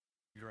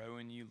grow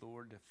in you,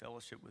 Lord, to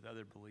fellowship with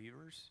other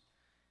believers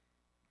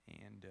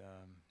and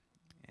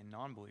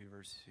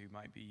non-believers who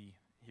might be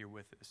here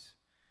with us.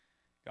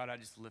 God, I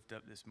just lift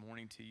up this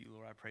morning to you,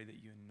 Lord. I pray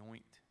that you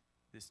anoint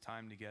this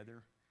time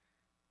together.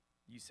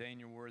 You say in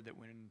your word that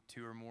when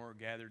two or more are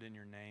gathered in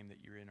your name, that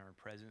you're in our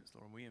presence,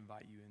 Lord. We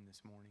invite you in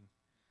this morning.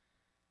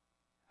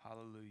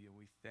 Hallelujah.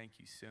 We thank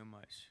you so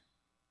much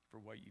for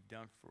what you've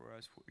done for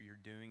us, what you're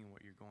doing, and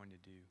what you're going to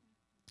do.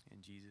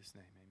 In Jesus'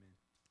 name, amen.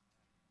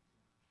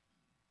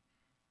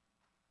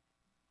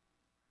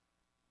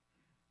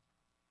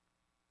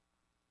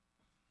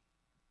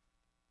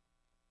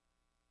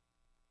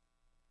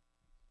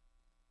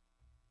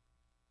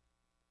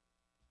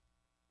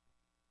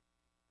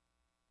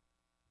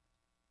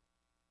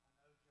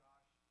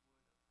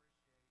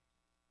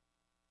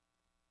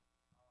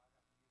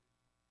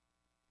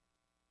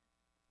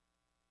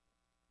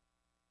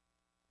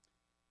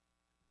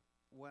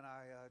 When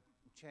I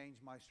changed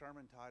my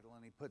sermon title,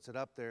 and he puts it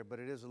up there, but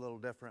it is a little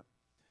different.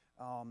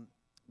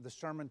 The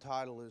sermon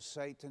title is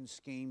Satan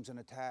Schemes and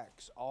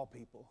Attacks All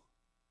People,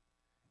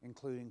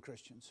 including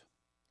Christians.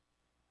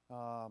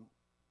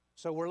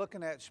 So we're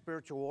looking at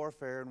spiritual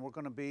warfare, and we're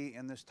going to be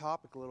in this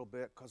topic a little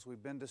bit because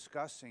we've been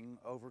discussing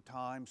over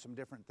time some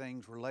different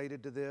things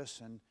related to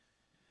this. And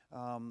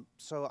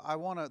so I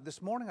want to,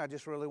 this morning I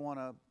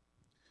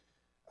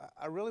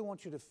really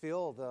want you to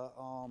feel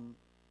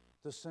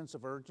the sense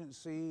of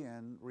urgency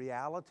and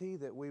reality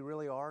that we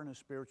really are in a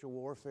spiritual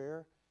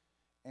warfare.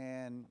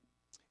 And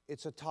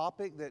it's a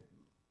topic that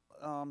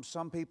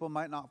some people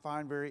might not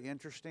find very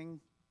interesting.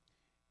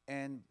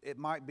 And it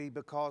might be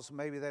because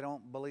maybe they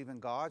don't believe in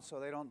God, so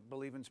they don't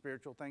believe in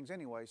spiritual things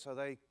anyway. So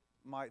they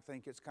might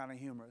think it's kind of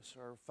humorous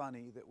or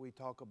funny that we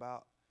talk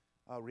about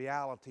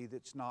reality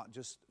that's not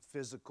just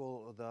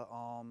physical, the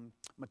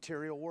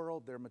material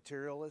world. They're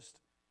materialist,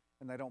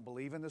 and they don't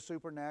believe in the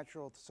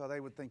supernatural, so they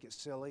would think it's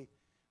silly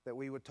that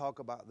we would talk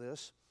about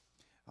this.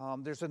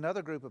 There's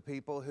another group of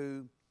people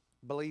who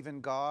believe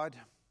in God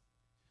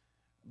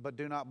but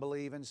do not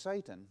believe in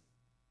Satan,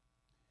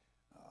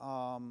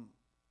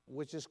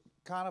 which is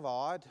kind of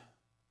odd.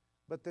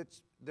 But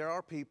there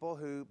are people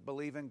who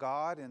believe in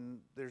God and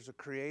there's a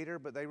creator,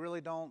 but they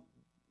really don't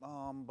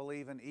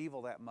believe in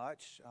evil that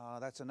much.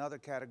 That's another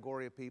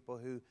category of people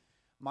who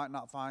might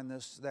not find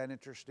this that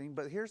interesting.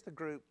 But here's the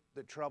group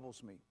that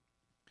troubles me.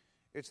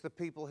 It's the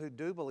people who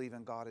do believe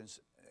in God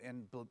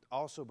and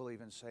also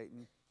believe in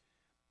Satan,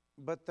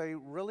 but they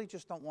really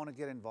just don't want to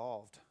get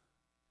involved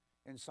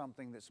in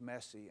something that's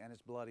messy and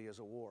as bloody as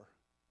a war.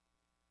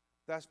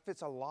 That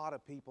fits a lot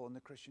of people in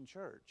the Christian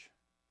church.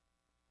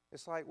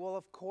 It's like, well,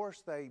 of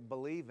course they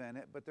believe in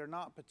it, but they're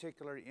not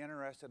particularly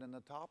interested in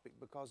the topic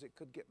because it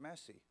could get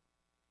messy,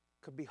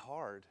 could be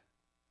hard.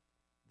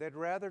 They'd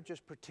rather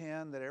just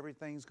pretend that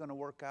everything's going to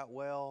work out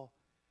well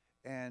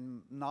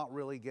and not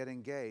really get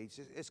engaged.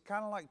 It's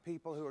kind of like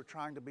people who are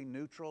trying to be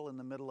neutral in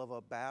the middle of a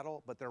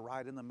battle, but they're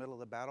right in the middle of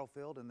the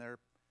battlefield, and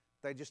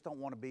they just don't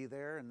want to be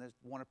there, and they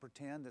want to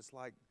pretend it's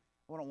like,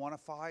 we don't want to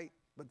fight,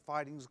 but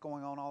fighting's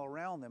going on all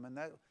around them. And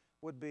that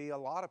would be a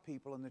lot of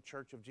people in the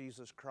Church of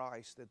Jesus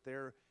Christ, that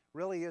there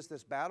really is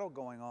this battle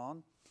going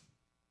on,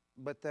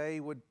 but they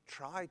would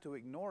try to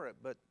ignore it.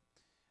 But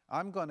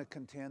I'm going to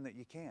contend that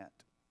you can't.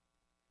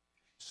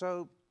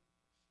 So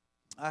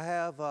I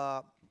have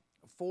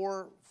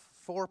four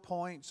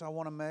points I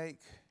want to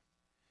make.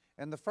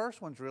 And the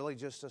first one's really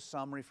just a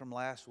summary from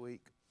last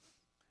week.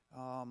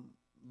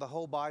 The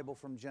whole Bible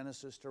from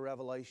Genesis to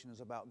Revelation is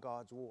about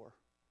God's war.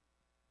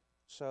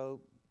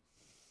 So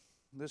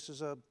this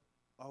is a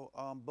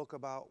book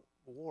about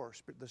war,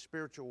 the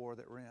spiritual war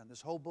that we're in.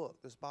 This whole book,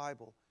 this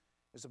Bible,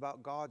 is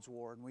about God's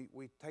war. And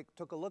we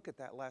took a look at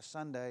that last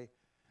Sunday,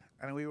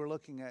 and we were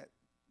looking at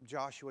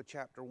Joshua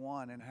chapter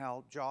 1 and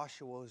how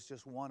Joshua is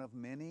just one of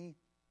many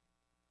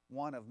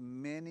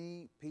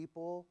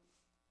people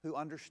who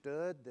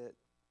understood that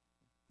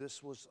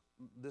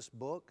this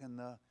book and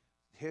the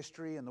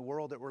history and the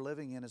world that we're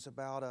living in is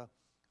about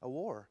a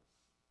war.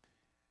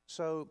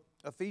 So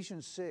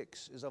Ephesians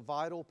 6 is a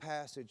vital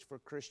passage for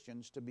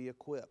Christians to be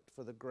equipped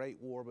for the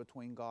great war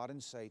between God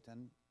and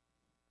Satan,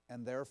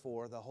 and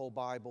therefore the whole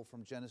Bible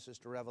from Genesis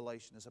to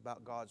Revelation is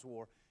about God's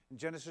war. In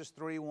Genesis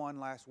 3:1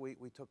 last week,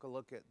 we took a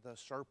look at the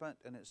serpent,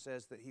 and it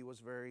says that he was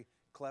very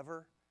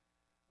clever.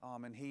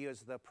 And he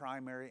is the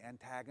primary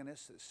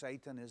antagonist.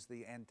 Satan is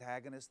the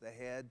antagonist, the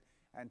head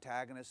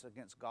antagonist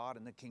against God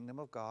and the kingdom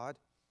of God.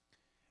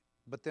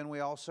 But then we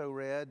also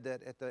read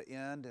that at the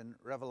end in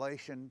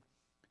Revelation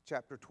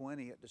chapter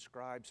 20, it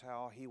describes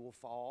how he will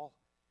fall,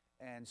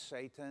 and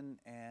Satan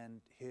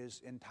and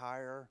his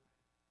entire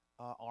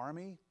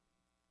army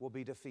will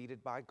be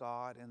defeated by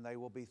God, and they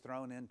will be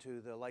thrown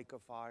into the lake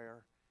of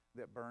fire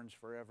that burns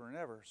forever and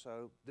ever.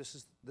 So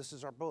this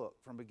is our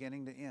book from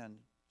beginning to end.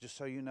 Just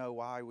so you know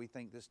why we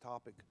think this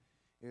topic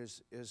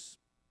is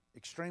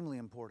extremely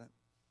important.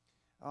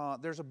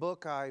 There's a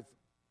book I've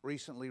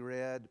recently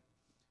read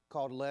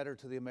called Letter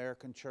to the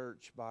American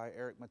Church by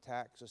Eric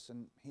Metaxas,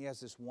 and he has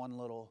this one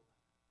little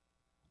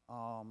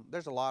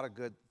There's a lot of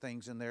good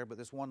things in there, but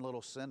this one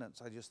little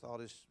sentence I just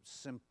thought is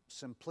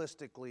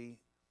simplistically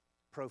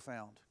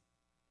profound.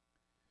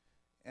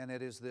 And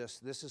it is this.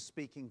 This is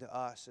speaking to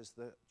us as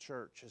the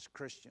church, as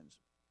Christians.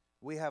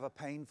 We have a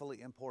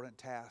painfully important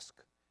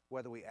task,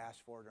 whether we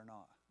ask for it or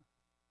not.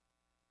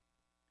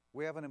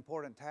 We have an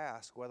important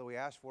task, whether we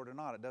ask for it or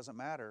not. It doesn't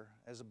matter.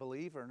 As a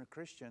believer and a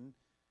Christian,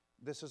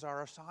 this is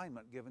our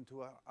assignment given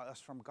to us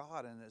from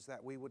God, and is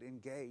that we would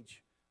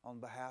engage on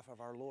behalf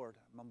of our Lord,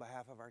 on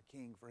behalf of our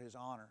King, for His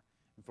honor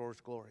and for His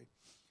glory.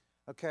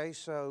 Okay,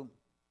 so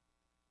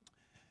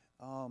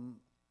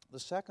the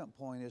second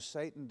point is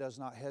Satan does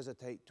not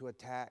hesitate to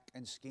attack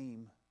and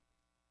scheme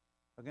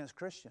against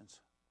Christians.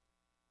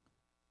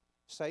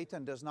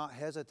 Satan does not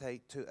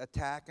hesitate to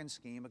attack and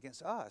scheme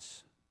against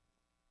us.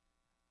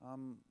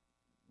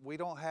 We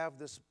don't have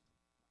this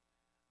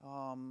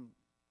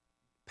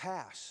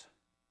pass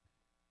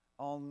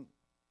on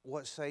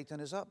what Satan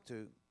is up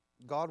to.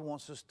 God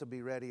wants us to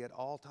be ready at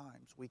all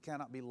times. We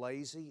cannot be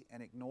lazy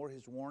and ignore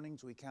His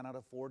warnings. We cannot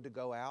afford to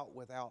go out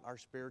without our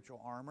spiritual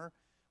armor.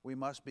 We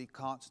must be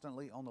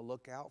constantly on the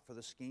lookout for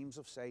the schemes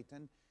of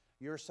Satan.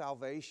 Your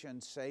salvation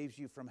saves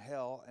you from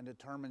hell and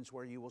determines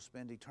where you will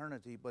spend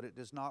eternity, but it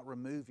does not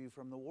remove you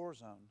from the war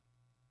zone.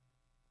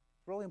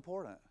 It's really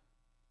important.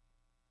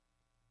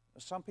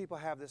 Some people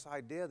have this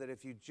idea that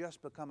if you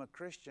just become a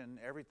Christian,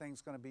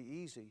 everything's going to be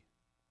easy.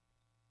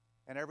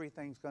 And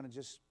everything's going to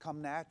just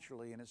come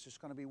naturally, and it's just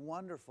going to be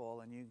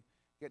wonderful, and you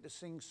get to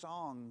sing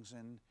songs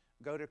and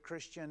go to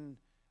Christian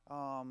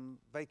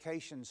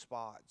vacation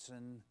spots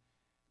and,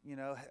 you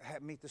know,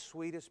 meet the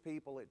sweetest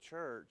people at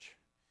church.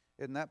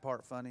 Isn't that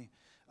part funny?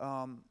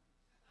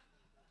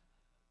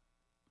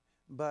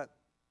 But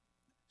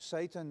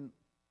Satan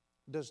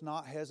does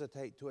not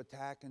hesitate to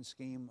attack and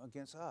scheme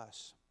against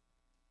us.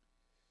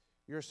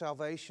 Your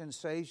salvation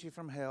saves you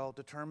from hell,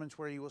 determines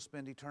where you will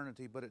spend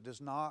eternity, but it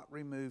does not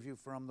remove you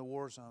from the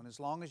war zone.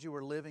 As long as you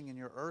are living in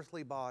your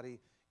earthly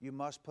body, you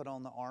must put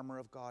on the armor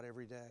of God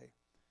every day.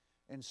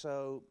 And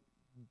so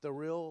the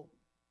real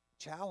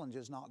challenge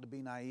is not to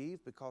be naive,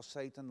 because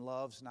Satan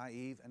loves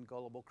naive and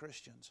gullible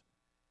Christians.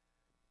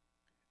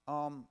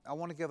 I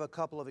want to give a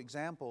couple of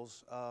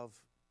examples of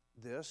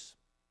this.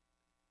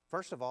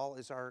 First of all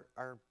is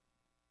our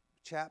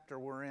chapter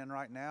we're in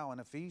right now in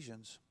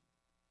Ephesians.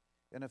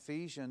 In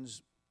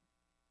Ephesians,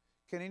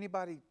 can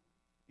anybody,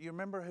 you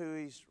remember who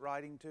he's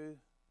writing to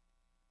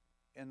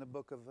in the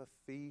book of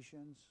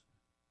Ephesians?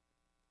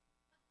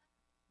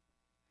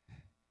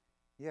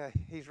 Yeah,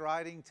 he's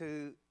writing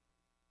to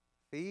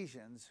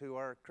Ephesians who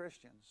are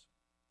Christians.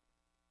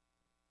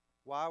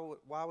 Why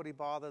would he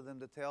bother them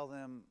to tell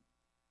them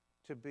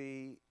to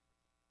be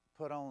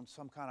put on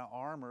some kind of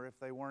armor if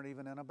they weren't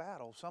even in a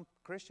battle? Some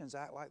Christians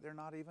act like they're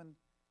not even,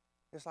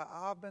 it's like,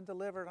 oh, I've been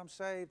delivered, I'm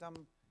saved,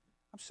 I'm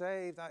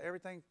saved,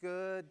 everything's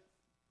good.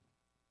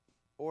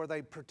 Or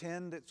they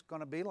pretend it's going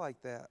to be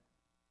like that.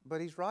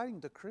 But he's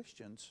writing to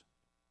Christians.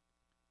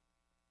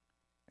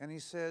 And he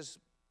says,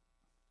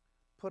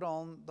 put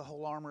on the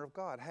whole armor of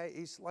God. Hey,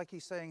 he's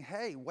saying,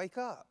 hey, wake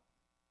up.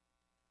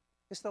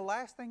 It's the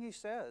last thing he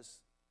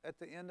says at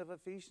the end of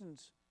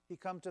Ephesians. He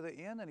comes to the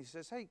end and he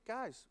says, hey,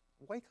 guys,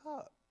 wake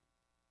up.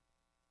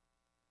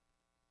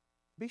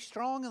 Be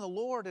strong in the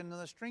Lord and in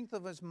the strength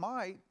of His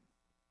might.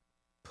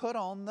 Put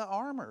on the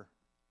armor.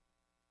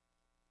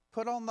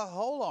 Put on the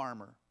whole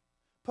armor.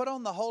 Put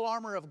on the whole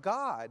armor of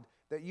God,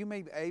 that you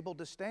may be able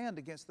to stand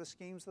against the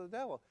schemes of the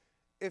devil.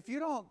 If you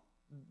don't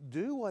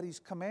do what He's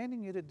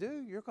commanding you to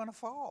do, you're going to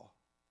fall.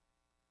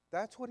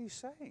 That's what He's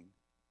saying.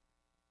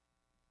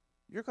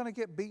 You're going to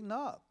get beaten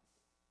up.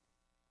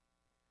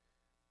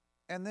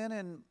 And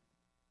then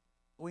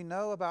we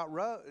know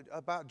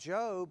about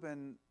Job,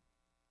 and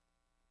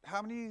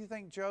how many of you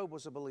think Job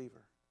was a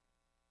believer?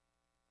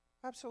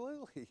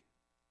 Absolutely.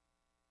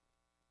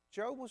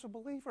 Job was a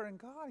believer in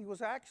God. He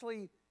was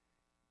actually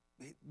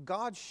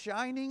God's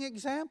shining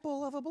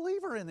example of a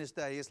believer in his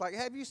day. It's like,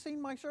 have you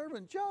seen my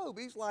servant Job?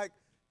 He's like,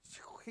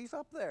 he's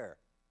up there.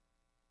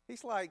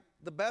 He's like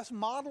the best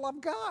model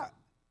I've got.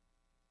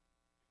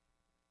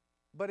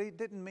 But it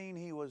didn't mean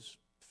he was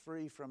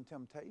free from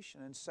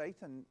temptation. And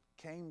Satan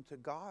came to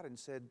God and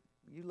said,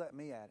 you let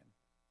me at him.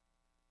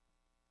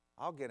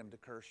 I'll get him to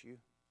curse you.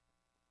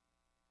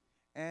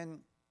 And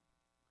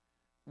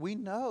we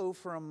know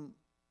from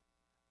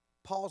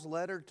Paul's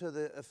letter to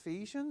the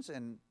Ephesians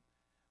and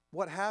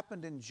what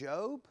happened in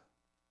Job.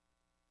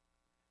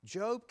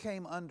 Job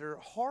came under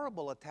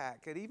horrible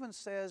attack. It even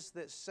says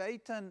that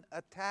Satan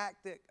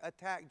attacked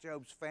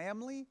Job's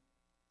family.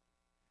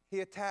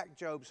 He attacked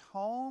Job's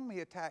home.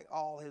 He attacked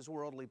all his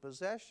worldly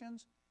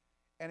possessions.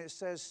 And it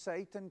says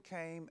Satan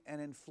came and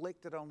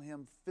inflicted on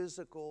him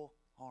physical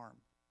harm.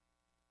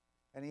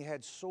 And he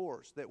had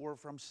sores that were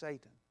from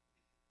Satan.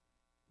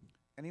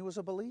 And he was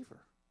a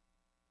believer.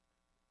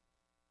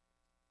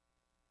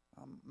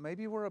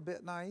 Maybe we're a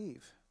bit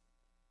naive.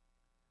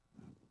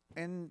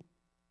 And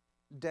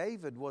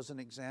David was an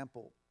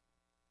example.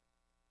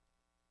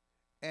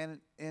 And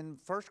in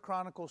 1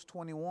 Chronicles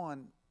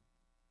 21,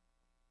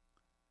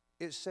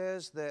 it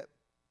says that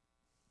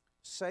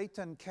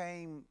Satan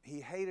came,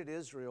 he hated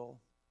Israel,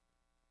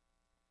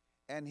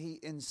 and he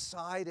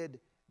incited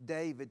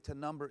David to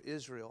number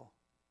Israel.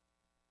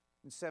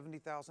 And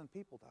 70,000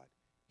 people died.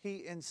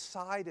 He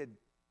incited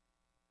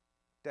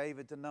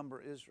David to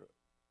number Israel.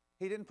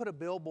 He didn't put a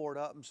billboard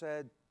up and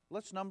said,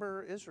 let's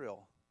number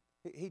Israel.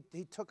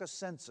 He took a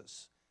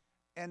census.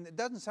 And it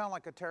doesn't sound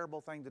like a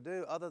terrible thing to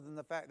do other than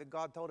the fact that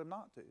God told him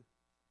not to.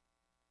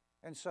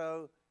 And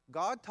so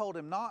God told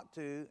him not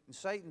to, and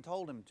Satan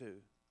told him to.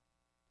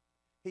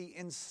 He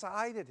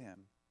incited him.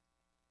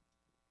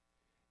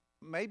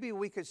 Maybe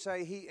we could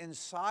say he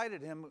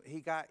incited him,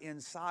 he got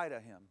inside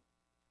of him.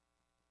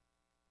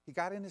 He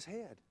got in his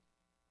head.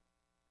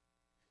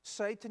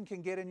 Satan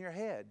can get in your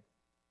head.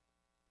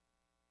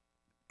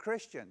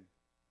 Christian,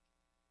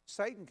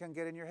 Satan can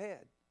get in your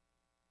head.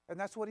 And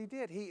that's what he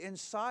did. He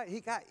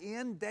got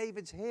in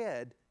David's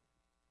head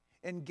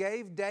and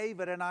gave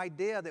David an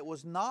idea that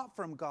was not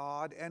from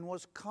God and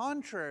was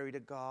contrary to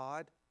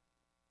God.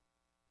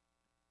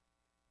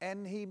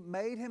 And he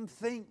made him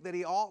think that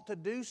he ought to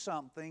do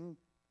something.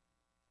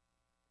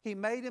 He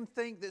made him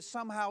think that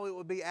somehow it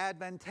would be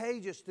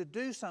advantageous to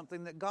do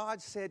something that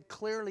God said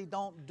clearly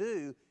don't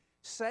do.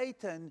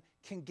 Satan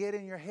can get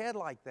in your head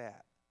like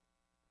that.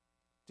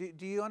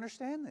 Do you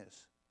understand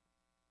this?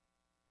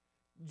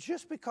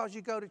 Just because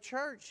you go to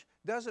church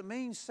doesn't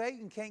mean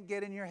Satan can't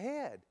get in your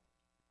head.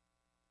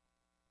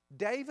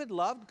 David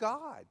loved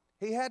God.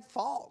 He had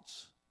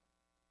faults.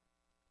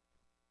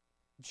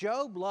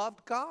 Job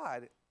loved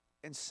God,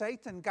 and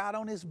Satan got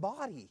on his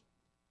body.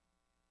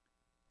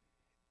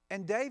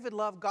 And David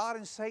loved God,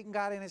 and Satan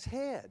got in his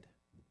head.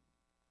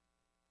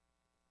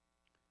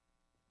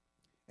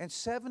 And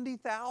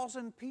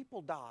 70,000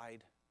 people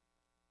died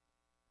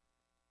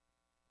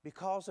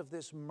because of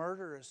this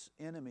murderous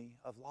enemy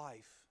of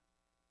life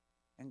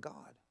and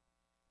God.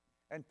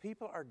 And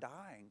people are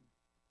dying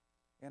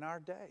in our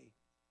day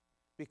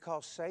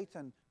because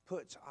Satan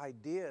puts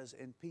ideas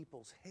in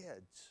people's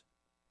heads,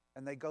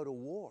 and they go to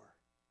war,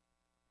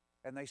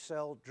 and they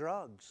sell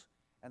drugs,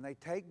 and they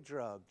take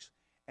drugs,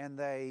 and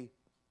they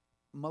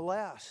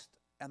molest,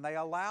 and they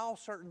allow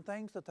certain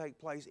things to take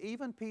place.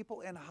 Even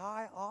people in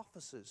high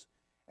offices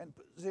and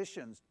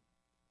positions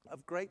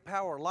of great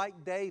power,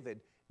 like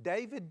David.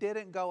 David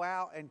didn't go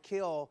out and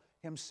kill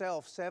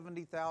himself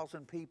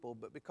 70,000 people,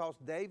 but because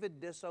David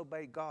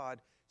disobeyed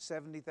God,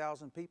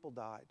 70,000 people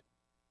died.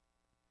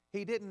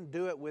 He didn't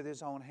do it with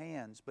his own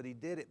hands, but he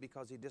did it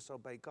because he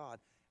disobeyed God.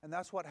 And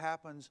that's what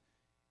happens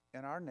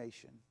in our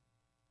nation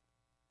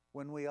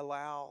when we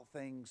allow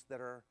things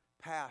that are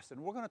past.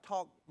 And we're going to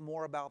talk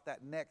more about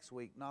that next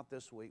week, not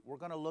this week. We're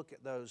going to look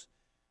at those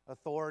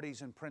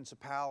authorities and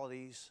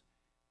principalities,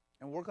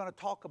 and we're going to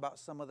talk about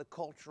some of the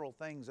cultural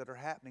things that are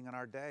happening in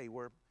our day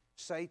where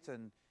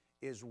Satan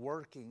is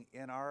working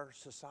in our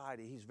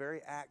society. He's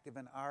very active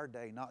in our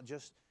day, not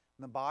just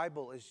the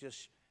Bible is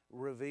just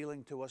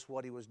revealing to us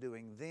what he was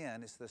doing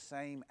then. It's the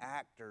same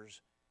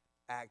actors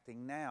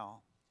acting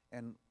now.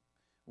 And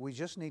we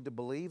just need to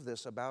believe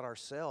this about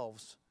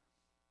ourselves.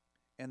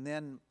 And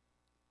then,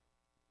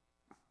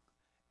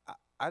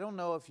 I don't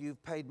know if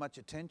you've paid much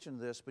attention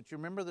to this, but you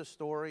remember the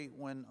story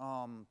when,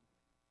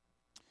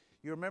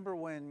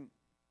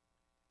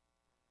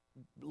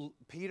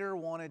 Peter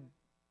wanted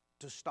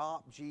to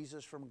stop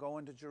Jesus from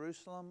going to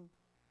Jerusalem?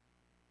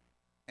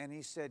 And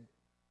he said,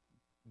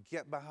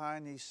 "Get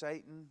behind thee,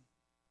 Satan."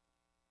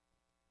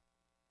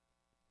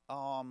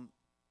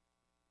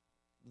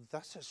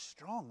 That's a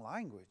strong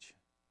language.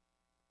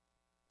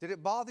 Did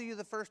it bother you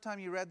the first time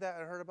you read that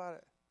or heard about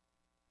it?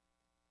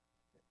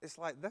 It's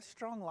like, that's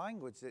strong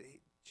language that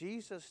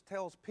Jesus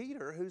tells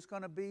Peter, who's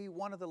going to be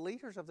one of the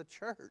leaders of the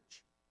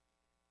church.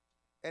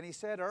 And he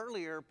said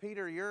earlier,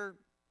 Peter, you're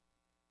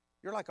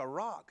like a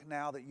rock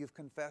now that you've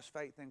confessed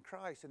faith in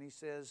Christ. And he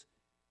says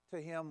to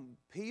him,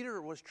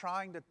 Peter was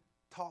trying to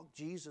talk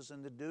Jesus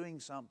into doing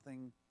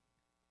something,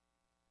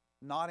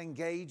 not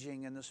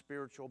engaging in the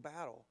spiritual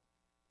battle.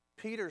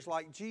 Peter's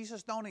like,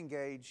 Jesus, don't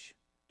engage,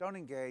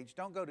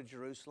 don't go to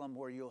Jerusalem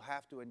where you'll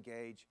have to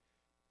engage.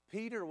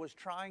 Peter was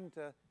trying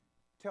to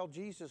tell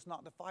Jesus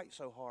not to fight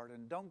so hard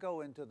and don't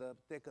go into the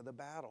thick of the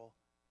battle.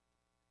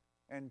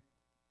 And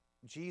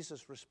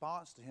Jesus'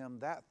 response to him,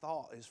 that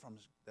thought is from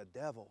the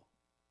devil.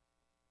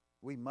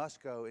 We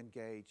must go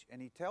engage.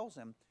 And he tells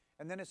him,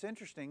 and then it's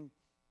interesting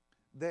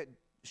that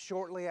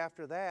shortly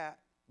after that,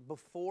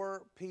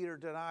 before Peter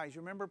denies,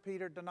 you remember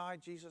Peter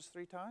denied Jesus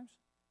 3 times?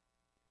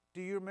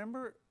 Do you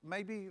remember,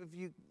 maybe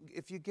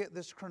if you get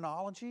this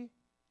chronology,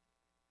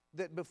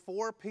 that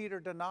before Peter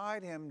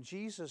denied him,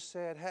 Jesus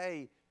said,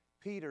 "Hey,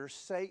 Peter,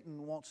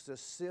 Satan wants to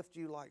sift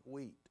you like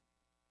wheat."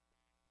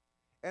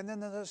 And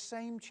then in the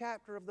same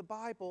chapter of the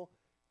Bible,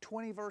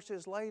 20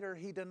 verses later,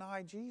 he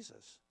denied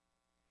Jesus.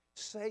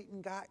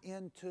 Satan got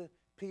into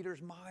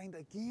Peter's mind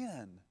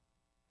again.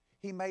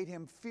 He made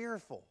him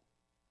fearful.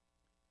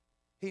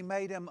 He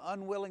made him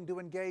unwilling to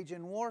engage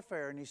in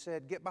warfare. And he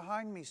said, "Get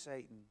behind me,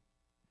 Satan."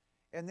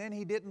 And then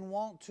he didn't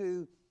want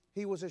to,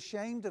 he was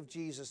ashamed of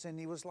Jesus, and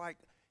he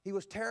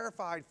was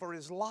terrified for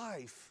his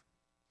life.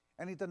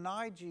 And he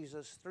denied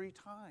Jesus 3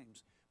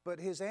 times. But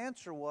his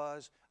answer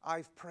was,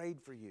 I've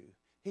prayed for you.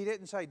 He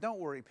didn't say, don't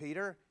worry,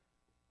 Peter.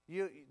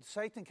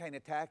 Satan can't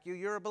attack you.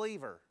 You're a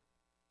believer.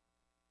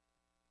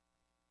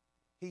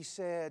 He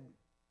said,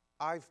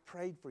 I've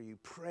prayed for you.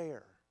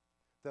 Prayer.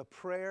 The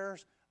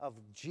prayers of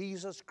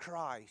Jesus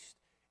Christ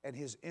and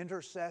his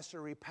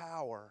intercessory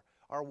power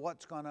are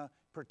what's going to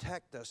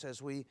protect us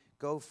as we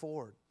go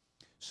forward.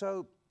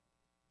 So,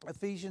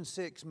 Ephesians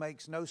 6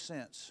 makes no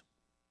sense,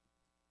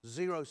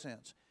 0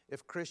 sense,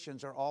 if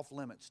Christians are off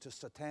limits to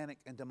satanic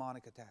and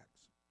demonic attacks.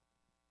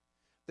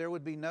 There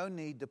would be no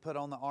need to put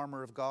on the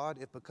armor of God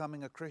if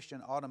becoming a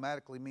Christian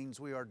automatically means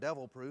we are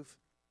devil-proof.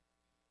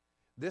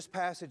 This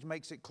passage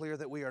makes it clear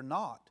that we are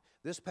not.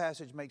 This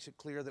passage makes it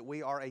clear that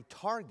we are a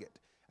target,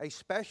 a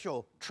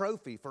special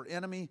trophy for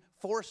enemy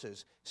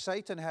forces.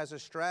 Satan has a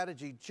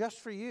strategy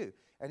just for you,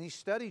 and he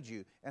studied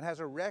you and has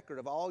a record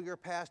of all your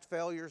past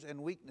failures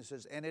and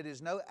weaknesses, and it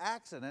is no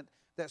accident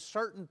that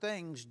certain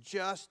things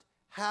just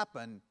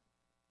happen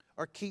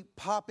or keep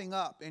popping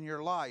up in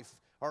your life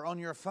or on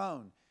your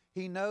phone.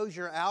 He knows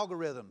your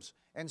algorithms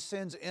and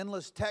sends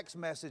endless text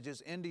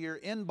messages into your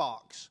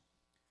inbox,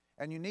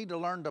 and you need to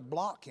learn to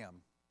block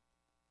him.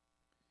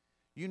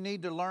 You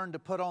need to learn to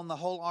put on the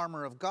whole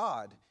armor of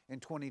God in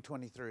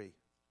 2023.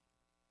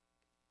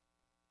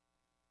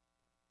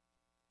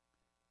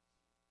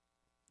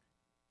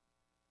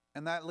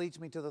 And that leads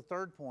me to the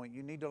third point.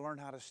 You need to learn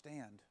how to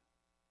stand.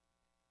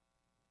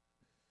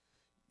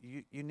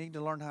 You need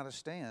to learn how to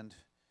stand.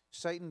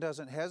 Satan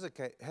doesn't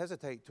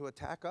hesitate to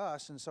attack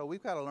us, and so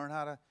we've got to learn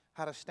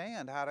how to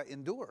stand, how to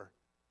endure.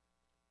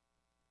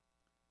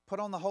 Put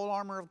on the whole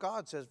armor of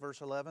God, says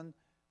verse 11,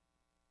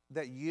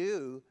 that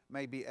you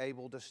may be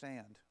able to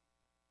stand.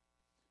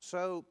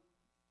 So,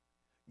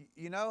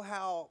 you know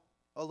how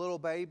a little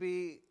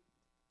baby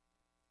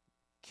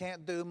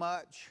can't do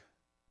much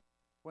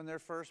when they're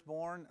first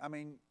born? I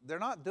mean, they're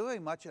not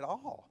doing much at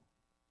all.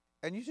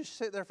 And you just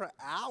sit there for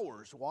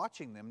hours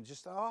watching them,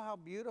 just, oh, how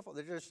beautiful.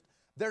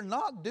 They're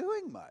not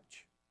doing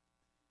much.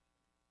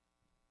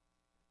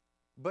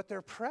 But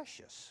they're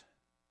precious.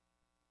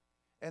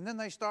 And then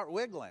they start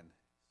wiggling.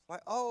 It's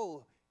like,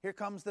 oh, here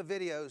comes the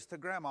videos to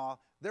Grandma.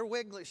 They're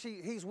wiggling.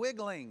 He's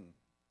wiggling.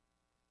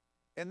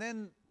 And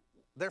then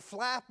they're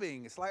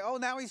flapping. It's like, oh,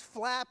 now he's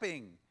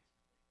flapping.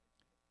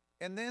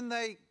 And then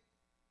they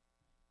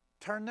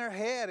turn their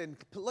head and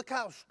look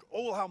how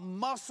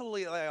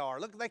muscly they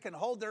are. Look, they can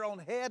hold their own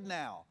head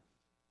now.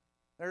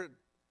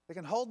 They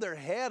can hold their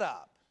head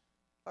up.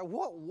 Like,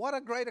 what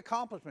a great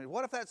accomplishment.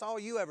 What if that's all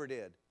you ever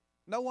did?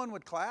 No one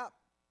would clap.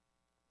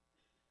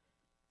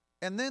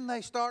 And then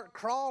they start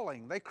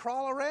crawling. They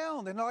crawl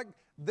around. And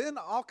then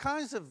all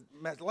kinds of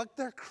mess. Like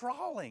they're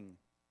crawling.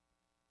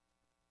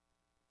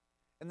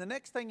 And the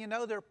next thing you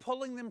know, they're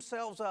pulling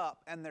themselves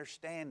up and they're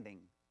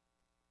standing.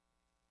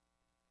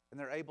 And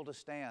they're able to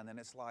stand. And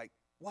it's like,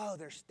 whoa,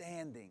 they're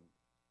standing.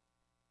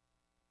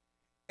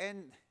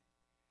 And,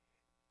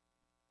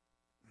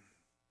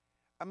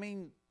 I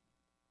mean,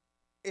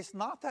 it's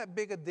not that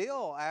big a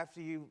deal after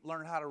you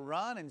learn how to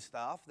run and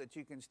stuff that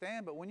you can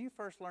stand. But when you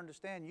first learn to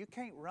stand, you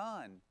can't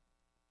run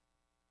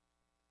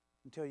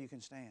until you can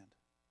stand.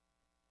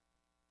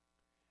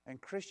 And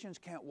Christians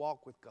can't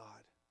walk with God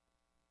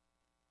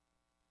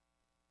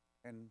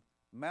and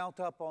mount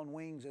up on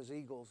wings as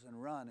eagles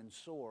and run and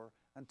soar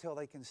until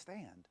they can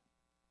stand.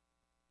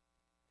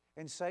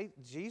 And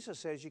Jesus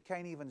says you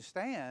can't even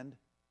stand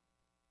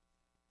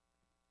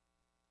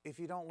if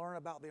you don't learn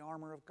about the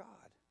armor of God.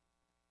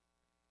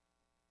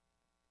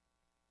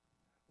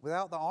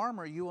 Without the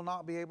armor, you will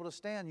not be able to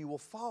stand. You will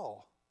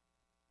fall.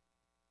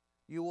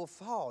 You will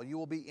fall. You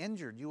will be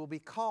injured. You will be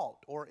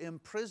caught or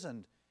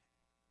imprisoned,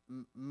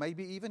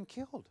 maybe even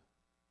killed.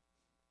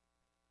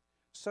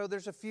 So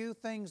there's a few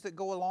things that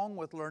go along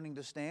with learning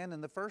to stand.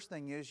 And the first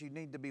thing is you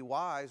need to be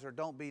wise or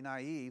don't be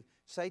naive.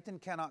 Satan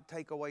cannot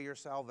take away your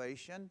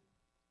salvation,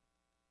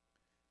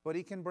 but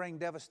he can bring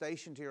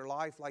devastation to your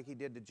life like he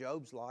did to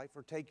Job's life,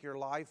 or take your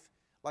life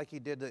like he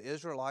did to the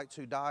Israelites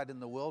who died in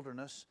the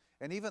wilderness.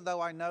 And even though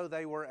I know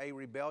they were a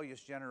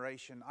rebellious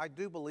generation, I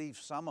do believe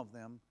some of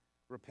them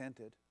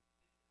repented.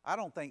 I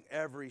don't think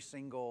every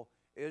single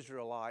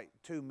Israelite,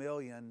 2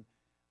 million,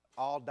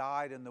 all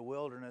died in the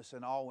wilderness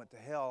and all went to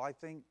hell. I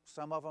think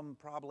some of them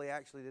probably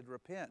actually did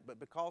repent. But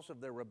because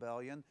of their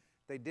rebellion,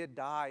 they did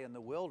die in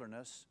the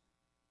wilderness.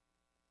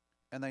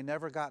 And they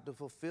never got to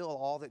fulfill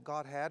all that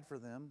God had for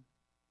them.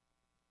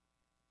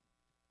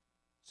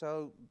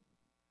 So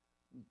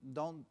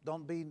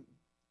don't be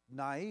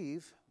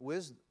naive,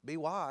 be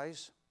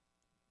wise,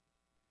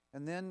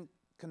 and then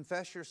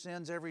confess your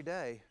sins every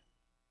day.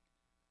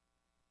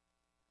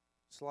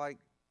 It's like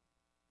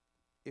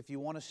if you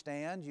want to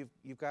stand,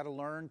 you've got to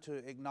learn to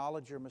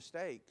acknowledge your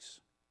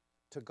mistakes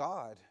to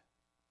God.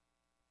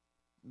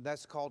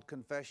 That's called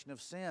confession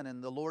of sin.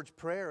 And the Lord's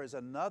Prayer is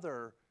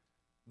another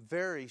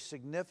very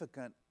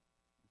significant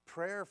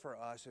prayer for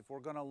us. If we're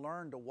going to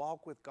learn to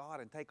walk with God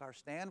and take our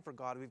stand for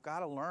God, we've got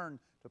to learn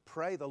to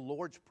pray the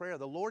Lord's Prayer.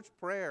 The Lord's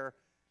Prayer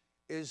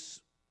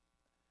is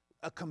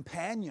a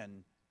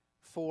companion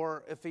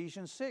for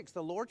Ephesians 6.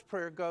 The Lord's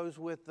Prayer goes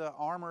with the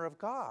armor of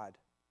God.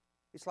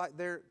 It's like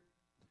they're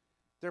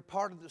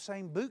part of the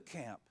same boot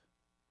camp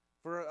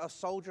for a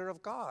soldier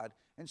of God.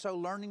 And so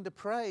learning to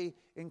pray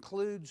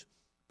includes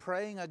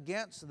praying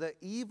against the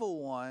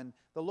evil one.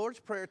 The Lord's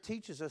Prayer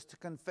teaches us to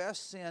confess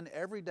sin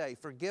every day.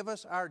 Forgive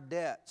us our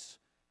debts.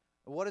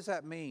 What does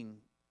that mean?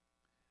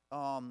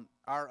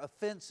 Our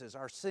offenses,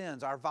 our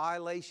sins, our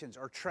violations,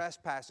 our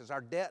trespasses,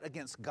 our debt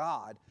against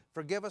God.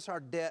 Forgive us our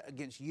debt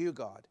against you,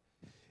 God.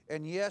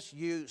 And yes,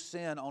 you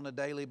sin on a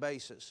daily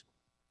basis.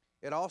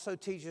 It also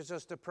teaches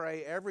us to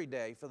pray every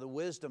day for the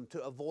wisdom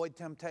to avoid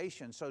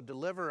temptation. So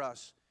deliver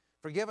us,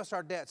 forgive us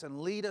our debts, and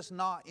lead us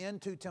not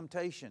into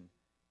temptation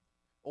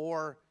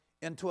or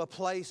into a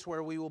place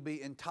where we will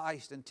be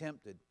enticed and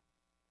tempted.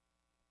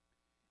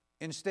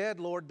 Instead,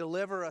 Lord,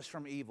 deliver us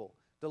from evil.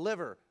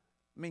 Deliver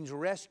means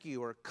rescue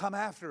or come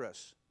after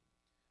us.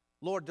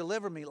 Lord,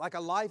 deliver me like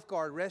a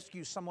lifeguard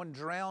rescues someone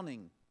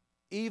drowning.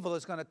 Evil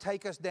is going to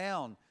take us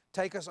down,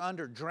 take us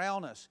under,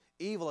 drown us.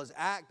 Evil is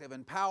active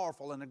and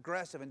powerful and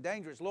aggressive and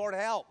dangerous. Lord,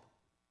 help.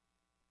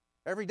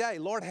 Every day,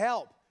 Lord,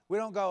 help. We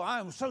don't go, I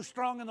am so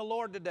strong in the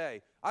Lord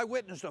today. I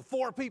witnessed to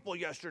 4 people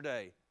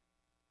yesterday.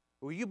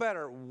 Well, you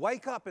better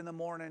wake up in the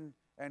morning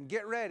and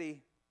get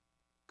ready,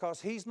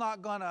 because He's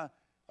not going to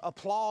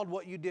applaud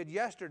what you did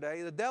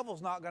yesterday. The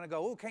devil's not going to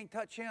go, oh, can't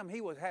touch him.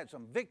 He had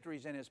some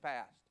victories in his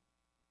past.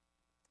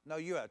 No,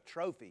 you're a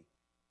trophy.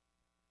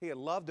 He would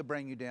love to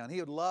bring you down. He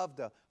would love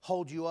to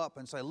hold you up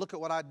and say, look at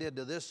what I did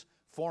to this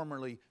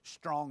formerly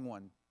strong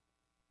one.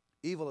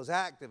 Evil is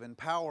active and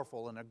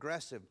powerful and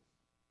aggressive.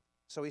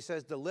 So He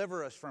says,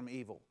 deliver us from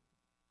evil.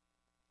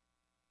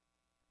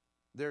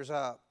 There's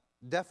a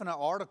definite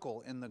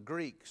article in the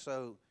Greek,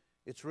 so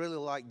it's really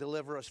like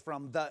deliver us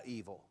from the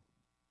evil.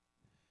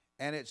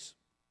 And it's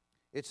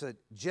a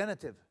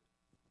genitive,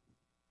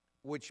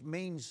 which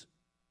means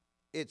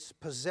it's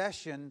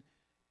possession.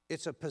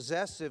 It's a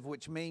possessive,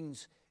 which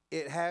means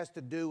it has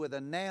to do with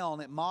a noun.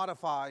 It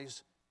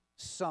modifies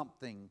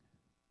something.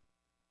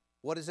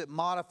 What does it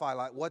modify?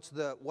 Like what's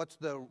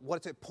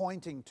it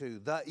pointing to?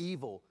 The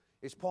evil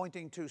is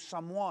pointing to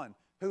someone.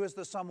 Who is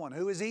the someone?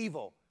 Who is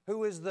evil?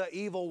 Who is the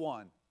evil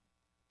one?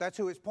 That's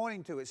who it's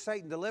pointing to. It's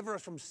Satan. Deliver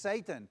us from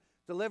Satan.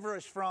 Deliver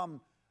us from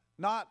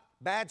not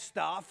bad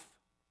stuff,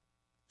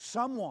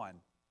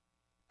 someone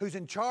who's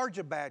in charge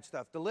of bad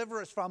stuff. Deliver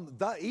us from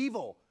the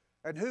evil.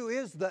 And who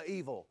is the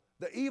evil?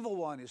 The evil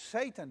one is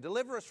Satan.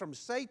 Deliver us from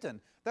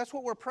Satan. That's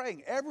what we're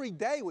praying. Every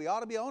day we ought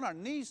to be on our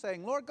knees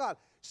saying, Lord God,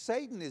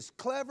 Satan is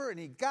clever and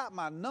he got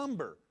my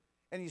number.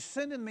 And he's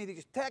sending me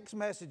these text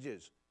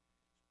messages,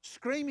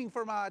 screaming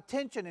for my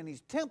attention, and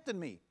he's tempting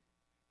me.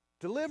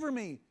 Deliver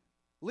me.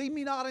 Lead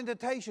me not into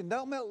temptation.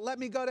 Don't let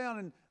me go down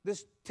in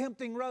this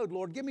tempting road,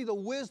 Lord. Give me the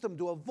wisdom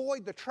to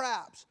avoid the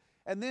traps.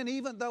 And then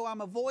even though I'm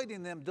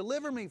avoiding them,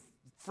 deliver me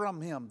from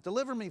him.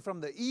 Deliver me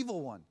from the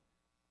evil one.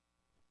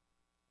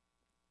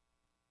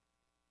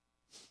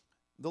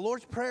 The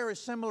Lord's Prayer is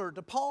similar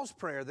to Paul's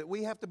prayer, that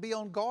we have to be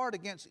on guard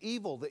against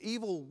evil, the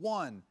evil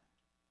one.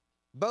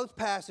 Both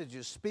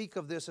passages speak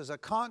of this as a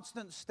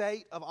constant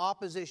state of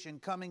opposition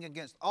coming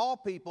against all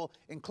people,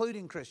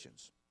 including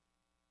Christians.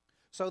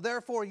 So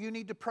therefore, you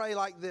need to pray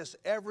like this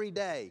every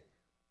day.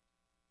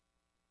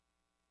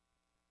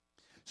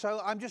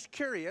 So I'm just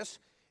curious,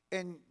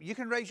 and you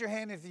can raise your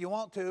hand if you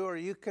want to, or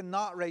you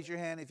cannot raise your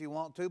hand if you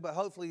want to, but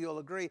hopefully you'll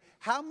agree.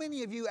 How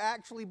many of you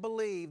actually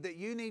believe that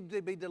you need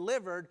to be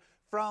delivered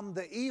from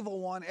the evil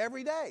one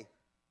every day?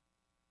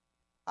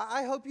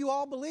 I hope you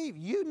all believe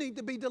you need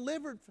to be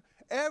delivered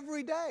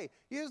every day.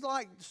 It's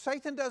like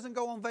Satan doesn't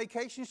go on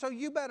vacation, so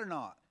you better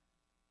not.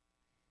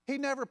 He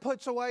never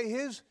puts away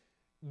his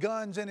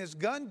guns in his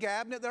gun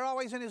cabinet. They're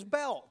always in his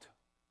belt.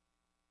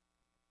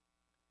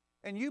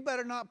 And you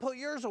better not put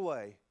yours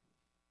away.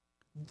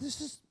 This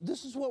is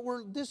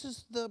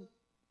the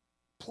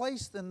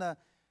place and the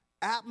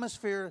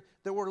atmosphere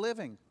that we're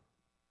living.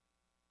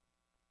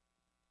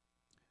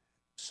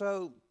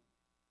 So,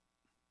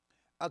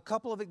 a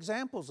couple of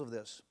examples of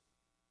this.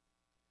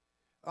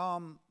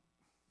 In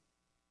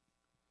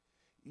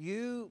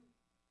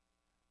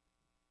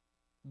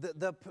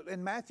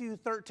Matthew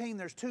 13,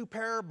 there's 2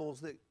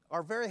 parables that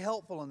are very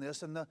helpful in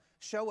this and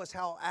show us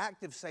how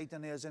active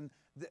Satan is. And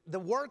the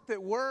work that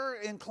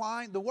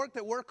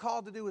we're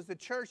called to do as the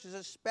church is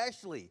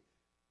especially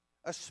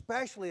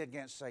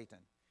against Satan.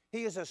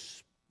 He is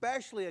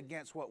especially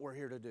against what we're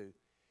here to do.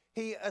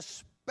 He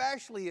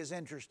especially is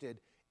interested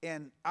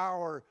in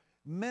our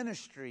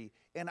ministry,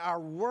 in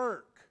our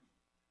work.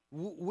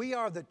 We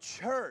are the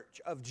church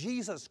of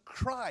Jesus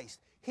Christ.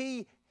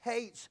 He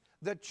hates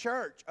the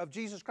church of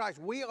Jesus Christ.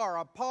 We are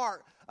a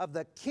part of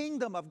the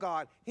kingdom of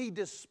God. He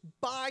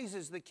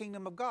despises the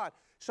kingdom of God.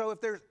 So if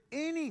there's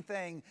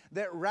anything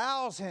that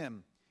rouses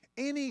him,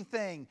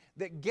 anything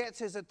that gets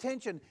his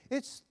attention,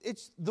 it's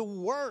the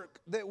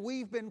work that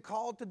we've been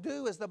called to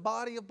do as the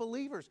body of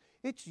believers.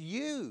 It's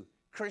you,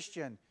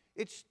 Christian.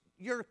 It's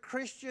your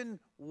Christian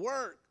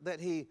work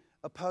that he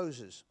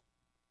opposes.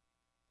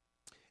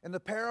 In the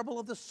parable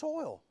of the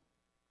soil,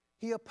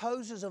 he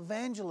opposes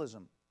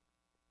evangelism.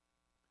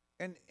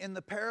 And in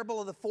the parable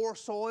of the four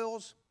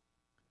soils,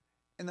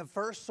 in the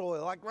first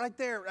soil, like right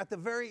there at the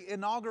very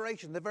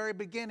inauguration, the very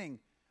beginning,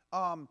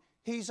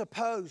 he's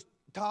opposed.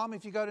 Tom,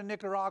 if you go to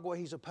Nicaragua,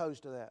 he's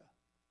opposed to that.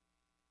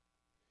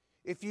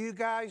 If you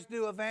guys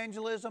do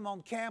evangelism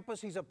on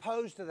campus, he's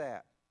opposed to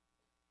that.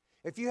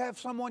 If you have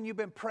someone you've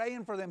been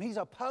praying for them, he's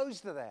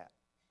opposed to that.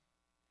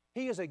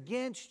 He is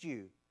against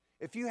you.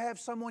 If you have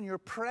someone you're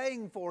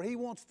praying for, he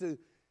wants to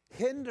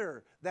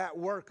hinder that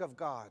work of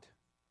God.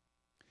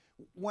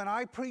 When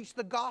I preach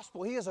the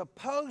gospel, he is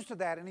opposed to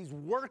that, and he's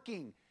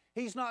working.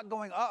 He's not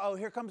going, uh-oh,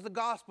 here comes the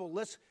gospel.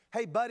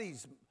 Hey,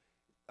 buddies,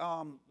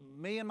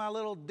 me and my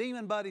little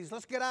demon buddies,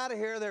 let's get out of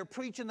here. They're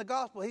preaching the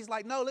gospel. He's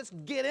like, no, let's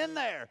get in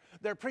there.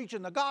 They're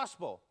preaching the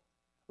gospel.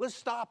 Let's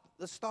stop.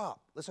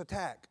 Let's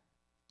attack.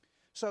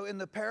 So in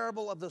the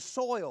parable of the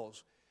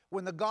soils,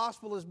 when the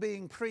gospel is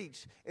being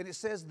preached, and it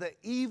says the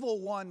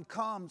evil one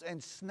comes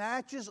and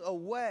snatches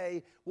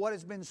away what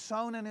has been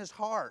sown in his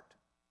heart.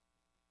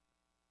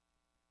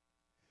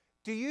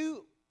 Do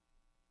you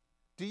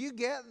hear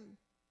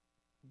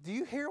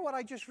what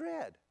I just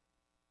read?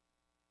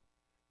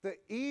 The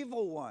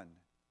evil one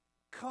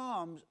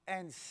comes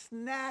and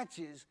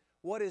snatches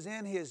what is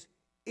in his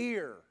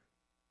ear.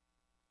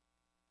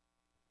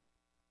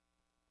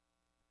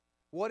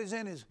 What is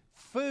in his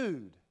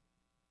food.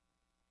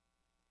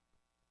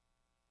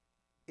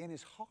 In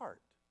his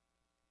heart.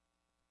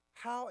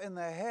 How in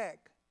the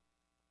heck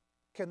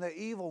can the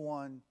evil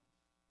one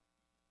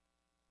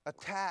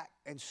attack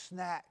and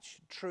snatch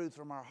truth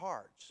from our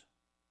hearts?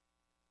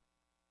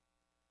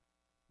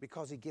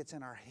 Because he gets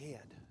in our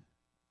head.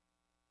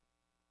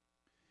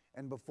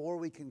 And before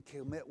we can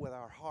commit with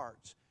our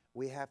hearts,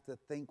 we have to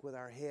think with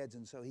our heads.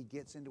 And so he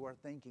gets into our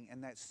thinking,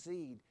 and that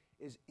seed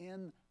is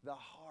in the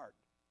heart.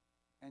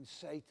 And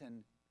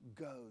Satan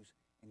goes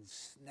and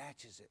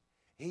snatches it.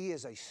 He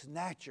is a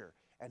snatcher,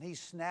 and he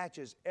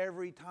snatches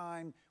every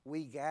time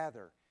we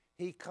gather.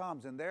 He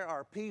comes, and there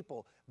are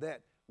people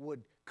that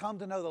would come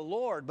to know the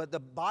Lord, but the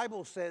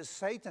Bible says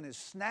Satan is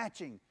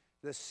snatching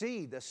the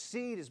seed. The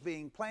seed is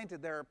being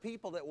planted. There are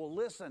people that will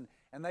listen,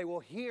 and they will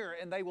hear,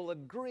 and they will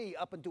agree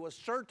up until a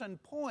certain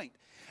point.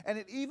 And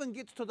it even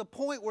gets to the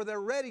point where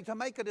they're ready to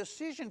make a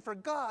decision for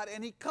God,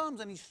 and he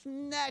comes and he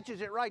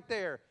snatches it right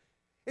there.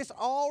 It's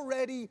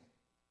already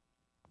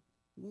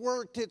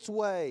worked its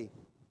way,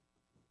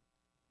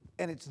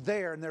 and it's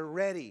there, and they're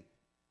ready.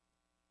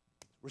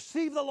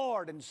 Receive the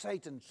Lord, and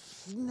Satan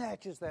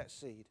snatches that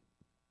seed.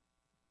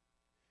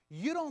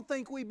 You don't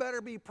think we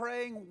better be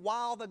praying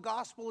while the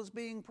gospel is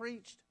being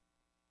preached?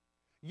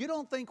 You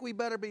don't think we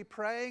better be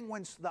praying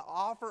when the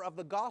offer of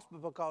the gospel,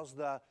 because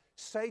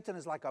Satan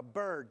is like a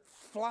bird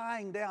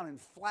flying down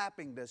and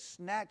flapping to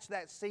snatch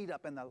that seed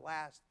up in the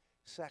last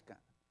second.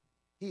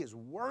 He is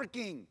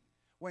working.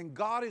 When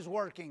God is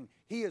working,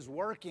 he is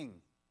working.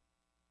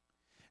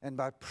 And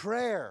by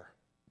prayer,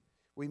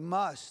 we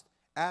must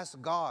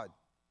ask God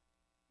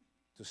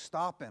to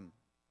stop him.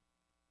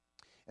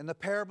 In the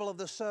parable of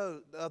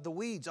the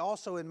weeds,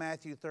 also in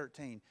Matthew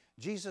 13,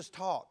 Jesus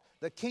taught,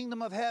 the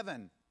kingdom of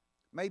heaven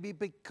may be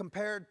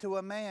compared to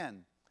a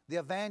man, the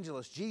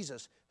evangelist,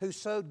 Jesus, who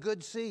sowed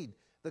good seed,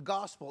 the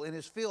gospel, in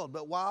his field.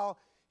 But while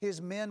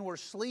his men were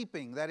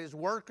sleeping, that is,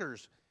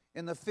 workers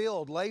in the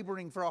field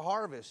laboring for a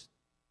harvest,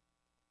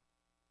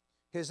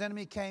 his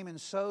enemy came and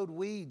sowed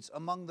weeds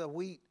among the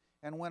wheat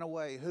and went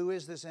away. Who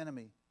is this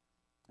enemy?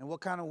 And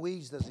what kind of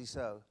weeds does he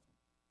sow?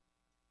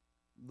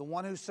 The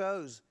one who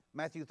sows,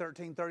 Matthew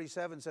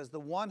 13:37 says, the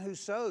one who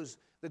sows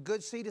the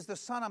good seed is the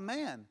Son of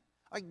Man.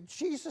 Like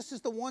Jesus is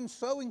the one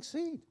sowing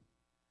seed.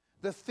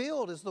 The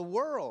field is the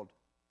world,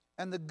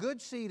 and the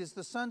good seed is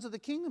the sons of the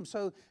kingdom.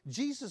 So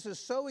Jesus is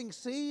sowing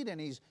seed,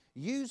 and he's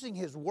using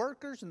his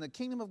workers in the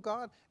kingdom of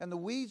God, and the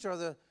weeds are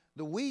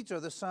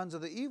the sons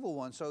of the evil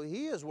one. So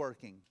he is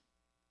working.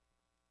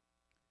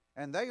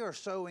 And they are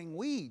sowing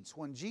weeds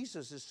when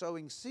Jesus is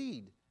sowing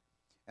seed.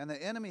 And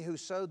the enemy who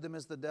sowed them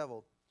is the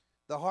devil.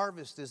 The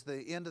harvest is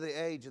the end of the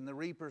age, and the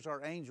reapers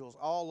are angels.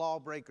 All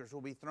lawbreakers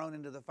will be thrown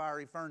into the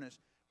fiery furnace,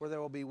 where there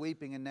will be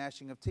weeping and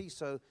gnashing of teeth.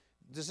 So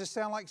does this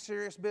sound like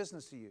serious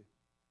business to you?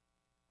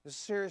 This is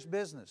serious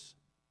business.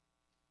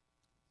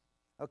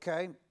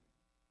 Okay?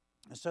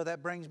 And so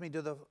that brings me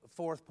to the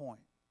fourth point.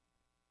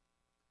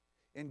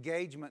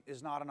 Engagement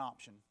is not an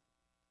option.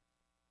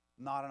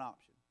 Not an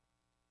option.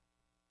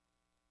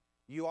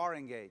 You are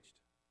engaged.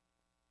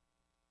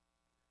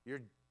 You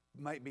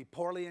might be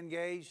poorly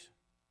engaged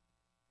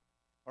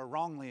or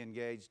wrongly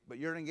engaged, but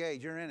you're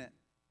engaged, you're in it.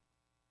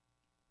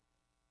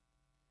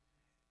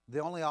 The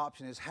only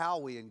option is how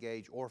we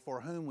engage or for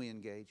whom we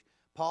engage.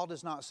 Paul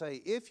does not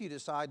say, if you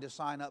decide to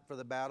sign up for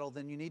the battle,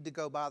 then you need to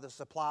go by the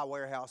supply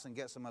warehouse and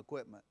get some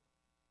equipment.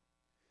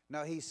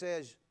 No, he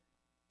says,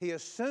 he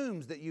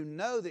assumes that you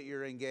know that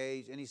you're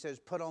engaged, and he says,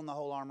 put on the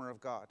whole armor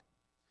of God.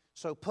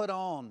 So put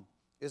on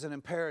is an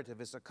imperative,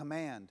 it's a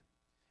command.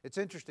 It's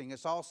interesting,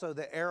 it's also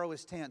the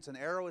aorist tense. An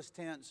aorist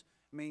tense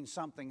means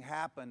something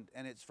happened,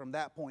 and it's from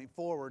that point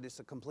forward, it's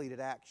a completed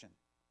action.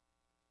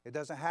 It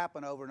doesn't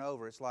happen over and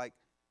over. It's like,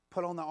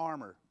 put on the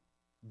armor,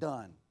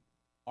 done,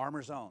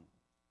 armor's on.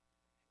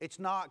 It's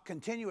not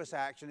continuous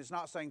action. It's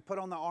not saying put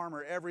on the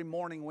armor every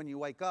morning when you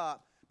wake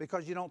up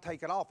because you don't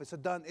take it off. It's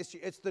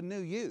the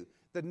new you.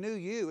 The new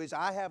you is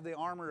I have the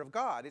armor of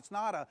God. It's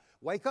not a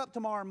wake up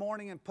tomorrow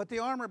morning and put the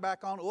armor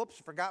back on. Oops,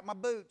 forgot my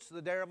boots.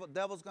 The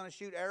devil's going to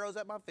shoot arrows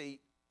at my feet.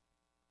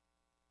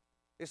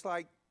 It's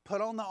like put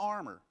on the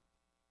armor.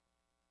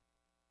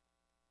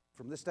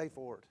 From this day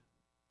forward,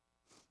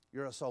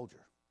 you're a soldier.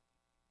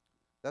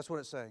 That's what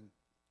it's saying.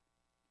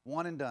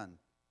 One and done.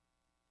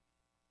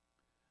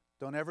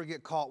 Don't ever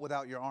get caught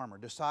without your armor.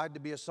 Decide to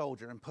be a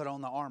soldier and put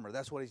on the armor.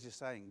 That's what he's just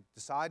saying.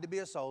 Decide to be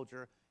a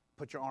soldier,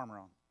 put your armor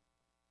on.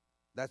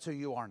 That's who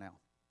you are now.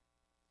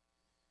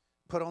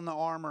 Put on the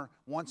armor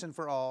once and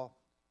for all.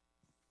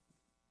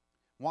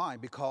 Why?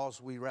 Because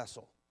we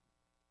wrestle.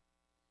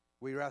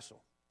 We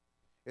wrestle.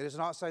 It does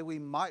not say we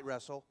might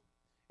wrestle.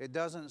 It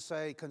doesn't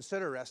say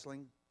consider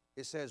wrestling.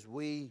 It says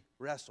we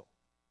wrestle.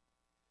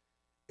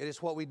 It is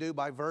what we do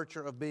by virtue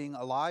of being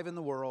alive in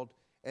the world,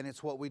 and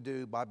it's what we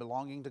do by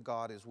belonging to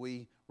God as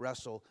we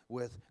wrestle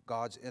with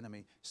God's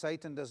enemy.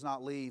 Satan does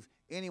not leave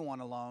anyone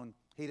alone.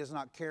 He does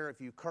not care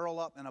if you curl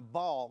up in a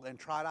ball and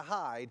try to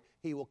hide.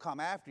 He will come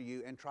after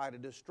you and try to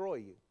destroy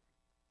you.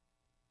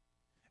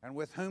 And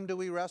with whom do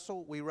we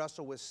wrestle? We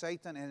wrestle with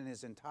Satan and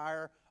his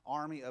entire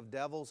army of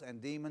devils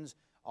and demons,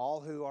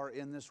 all who are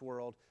in this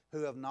world,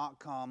 who have not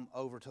come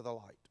over to the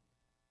light.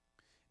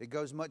 It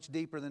goes much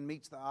deeper than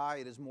meets the eye.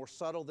 It is more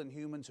subtle than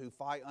humans who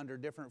fight under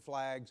different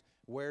flags,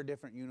 wear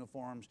different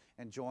uniforms,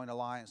 and join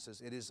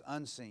alliances. It is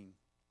unseen.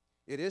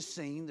 It is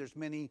seen. There's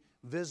many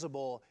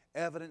visible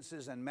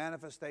evidences and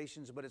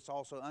manifestations, but it's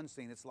also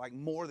unseen. It's like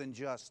more than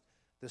just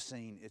the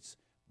seen. It's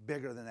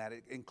bigger than that.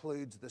 It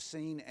includes the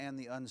seen and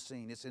the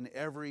unseen. It's in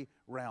every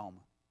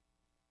realm.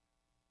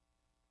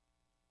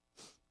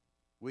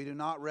 We do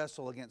not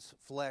wrestle against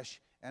flesh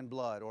and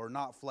blood, or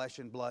not flesh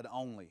and blood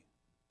only.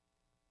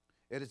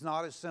 It is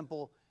not as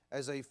simple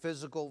as a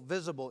physical,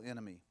 visible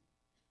enemy.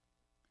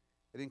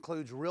 It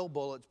includes real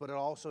bullets, but it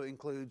also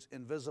includes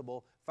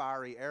invisible,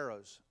 fiery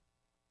arrows.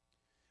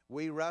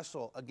 We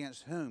wrestle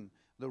against whom?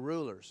 The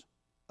rulers,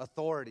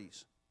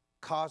 authorities,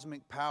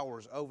 cosmic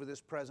powers over this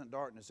present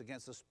darkness,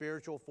 against the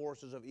spiritual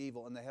forces of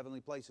evil in the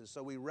heavenly places.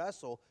 So we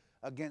wrestle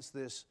against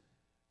this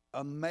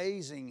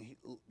amazing,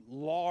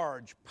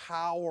 large,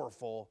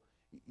 powerful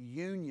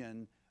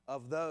union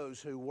of those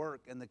who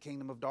work in the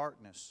kingdom of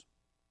darkness.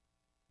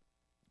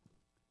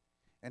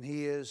 And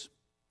he is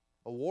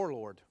a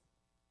warlord.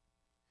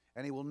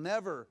 And he will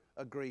never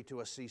agree to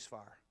a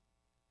ceasefire.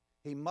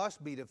 He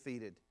must be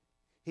defeated.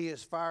 He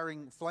is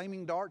firing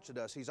flaming darts at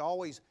us. He's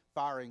always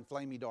firing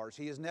flaming darts.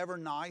 He is never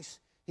nice.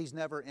 He's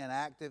never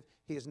inactive.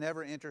 He is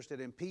never interested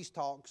in peace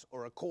talks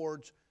or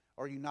accords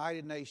or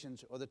United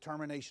Nations or the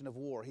termination of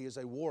war. He is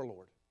a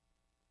warlord.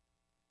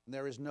 And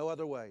there is no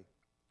other way.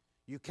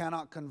 You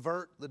cannot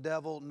convert the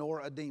devil nor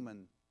a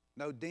demon.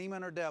 No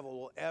demon or devil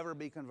will ever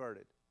be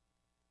converted.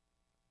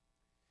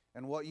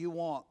 And what you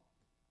want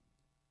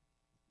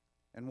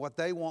and what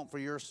they want for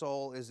your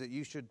soul is that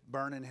you should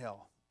burn in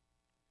hell,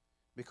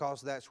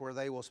 because that's where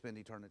they will spend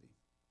eternity.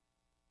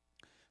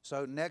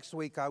 So next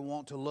week I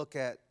want to look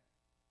at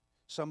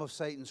some of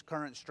Satan's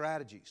current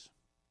strategies.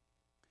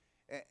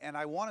 And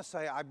I want to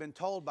say I've been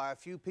told by a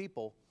few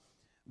people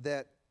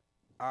that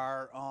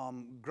our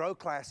Grow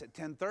class at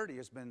 10:30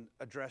 has been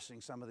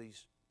addressing some of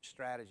these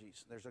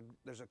strategies.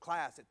 There's a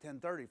class at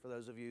 10:30 for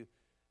those of you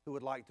who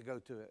would like to go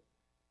to it.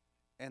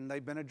 And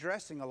they've been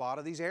addressing a lot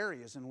of these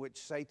areas in which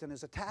Satan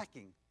is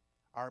attacking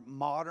our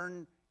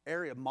modern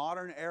area,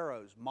 modern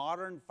arrows,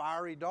 modern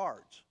fiery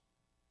darts.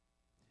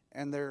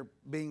 And they're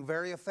being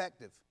very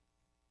effective.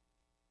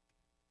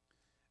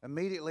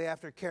 Immediately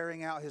after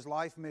carrying out his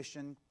life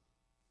mission,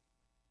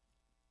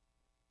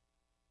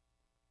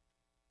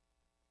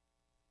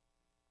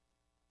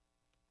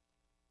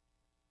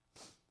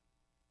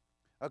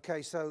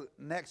 okay, so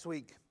next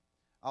week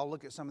I'll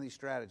look at some of these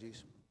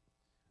strategies.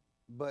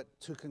 But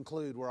to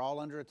conclude, we're all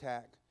under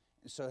attack.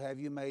 So have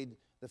you made,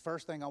 the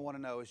first thing I want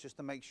to know is just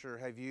to make sure,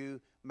 have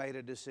you made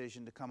a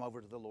decision to come over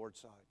to the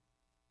Lord's side?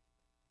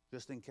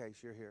 Just in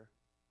case you're here.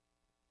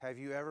 Have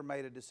you ever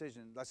made a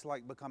decision? That's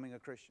like becoming a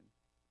Christian.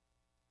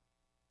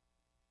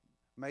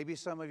 Maybe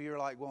some of you are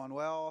like going,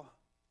 well,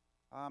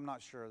 I'm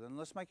not sure. Then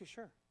let's make it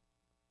sure.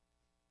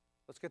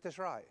 Let's get this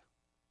right.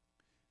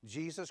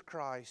 Jesus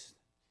Christ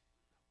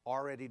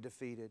already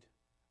defeated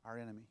our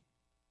enemy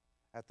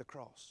at the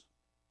cross.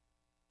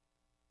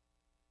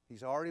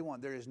 He's already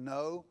won. There is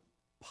no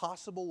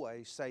possible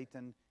way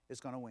Satan is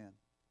going to win.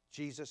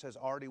 Jesus has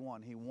already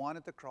won. He won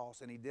at the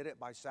cross, and he did it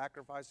by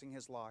sacrificing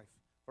his life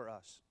for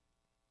us.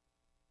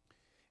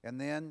 And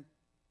then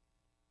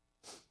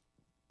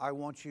I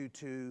want you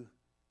to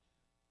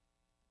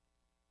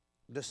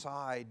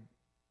decide,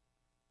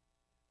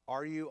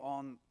 are you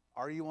on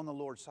the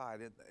Lord's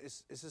side?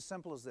 It's as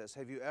simple as this.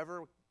 Have you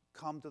ever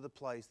come to the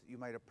place that you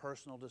made a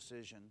personal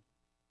decision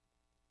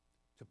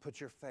to put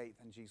your faith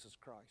in Jesus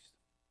Christ?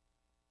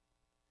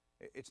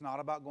 It's not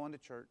about going to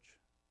church.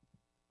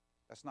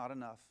 That's not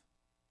enough.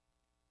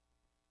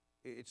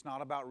 It's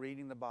not about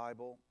reading the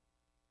Bible.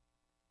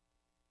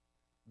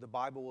 the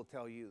Bible will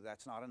tell you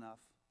that's not enough.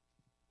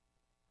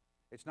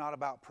 It's not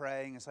about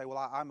praying and say, well,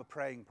 I'm a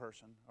praying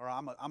person, or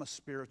I'm a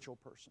spiritual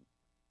person.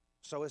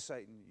 So is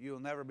Satan. You'll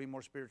never be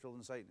more spiritual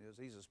than Satan is.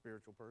 He's a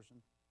spiritual person.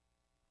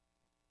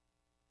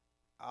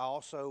 I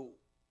also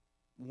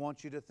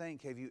want you to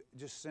think, have you,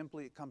 just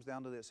simply it comes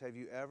down to this, have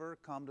you ever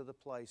come to the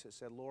place that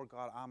said, Lord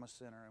God, I'm a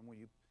sinner,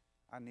 and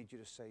I need you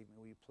to save me.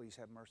 Will you please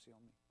have mercy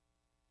on me?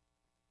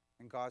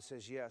 And God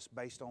says yes,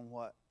 based on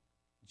what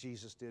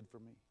Jesus did for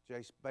me,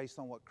 based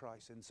on what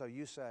Christ. And so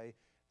you say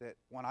that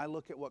when I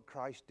look at what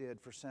Christ did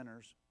for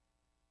sinners,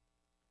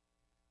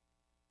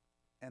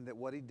 and that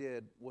what He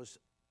did was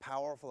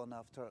powerful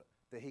enough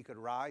that He could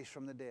rise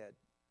from the dead,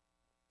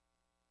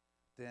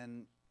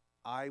 then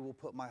I will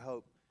put my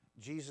hope.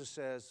 Jesus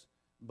says,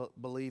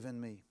 believe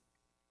in me.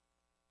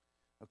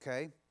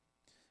 Okay?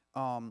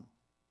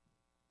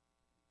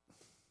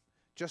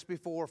 Just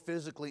before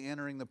physically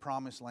entering the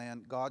promised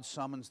land, God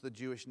summons the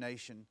Jewish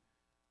nation.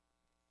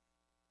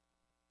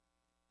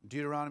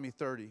 Deuteronomy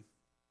 30.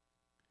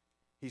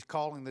 He's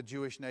calling the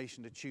Jewish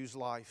nation to choose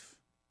life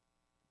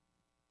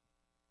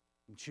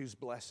and choose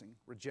blessing,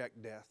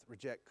 reject death,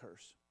 reject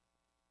curse.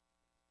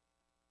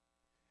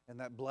 And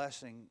that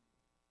blessing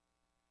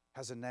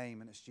has a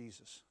name, and it's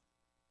Jesus.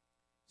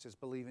 It says,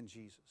 believe in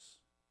Jesus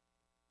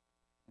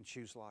and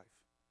choose life.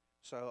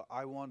 So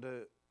I want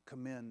to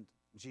commend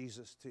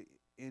Jesus to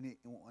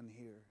anyone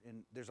here.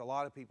 And there's a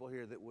lot of people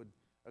here that would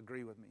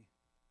agree with me.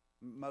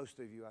 Most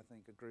of you, I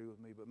think, agree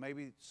with me. But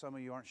maybe some of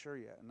you aren't sure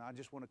yet. And I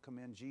just want to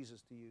commend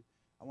Jesus to you.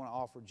 I want to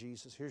offer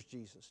Jesus. Here's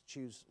Jesus.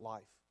 Choose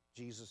life.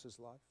 Jesus is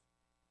life.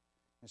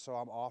 And so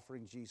I'm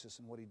offering Jesus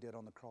and what He did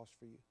on the cross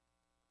for you.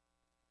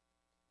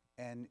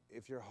 And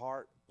if your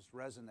heart is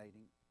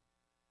resonating,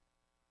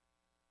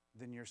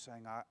 then you're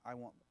saying, I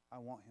want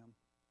Him.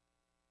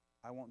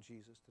 I want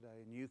Jesus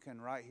today. And you can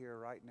right here,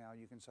 right now,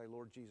 you can say,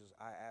 Lord Jesus,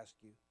 I ask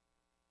you.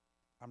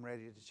 I'm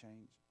ready to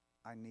change.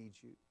 I need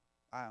you.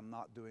 I am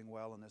not doing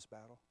well in this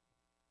battle.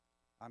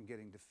 I'm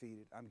getting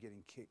defeated. I'm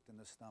getting kicked in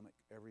the stomach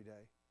every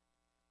day.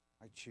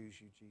 I choose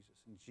you, Jesus.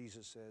 And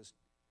Jesus says,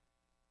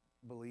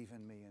 believe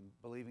in me. And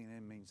believing in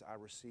Him means I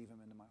receive Him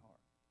into my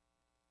heart.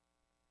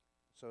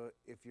 So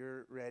if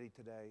you're ready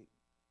today,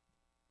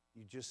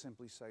 you just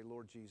simply say,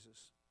 Lord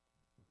Jesus,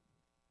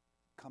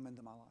 come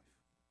into my life.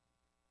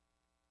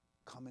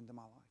 Come into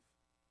my life.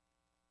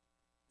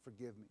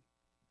 Forgive me.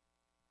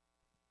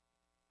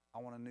 I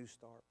want a new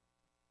start.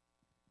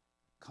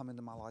 Come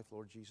into my life,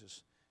 Lord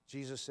Jesus.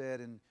 Jesus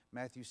said in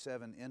Matthew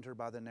 7, enter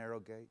by the narrow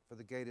gate, for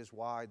the gate is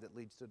wide that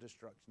leads to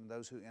destruction.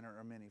 Those who enter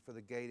are many. For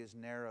the gate is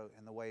narrow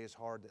and the way is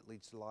hard that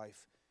leads to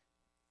life.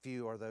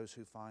 Few are those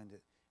who find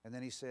it. And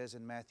then He says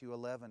in Matthew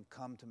 11,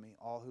 come to me,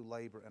 all who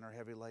labor and are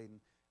heavy laden,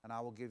 and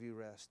I will give you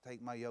rest.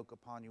 Take my yoke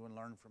upon you and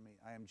learn from me.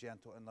 I am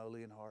gentle and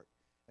lowly in heart.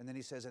 And then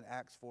He says in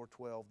Acts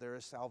 4:12, there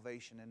is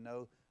salvation in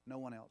no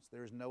one else.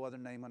 There is no other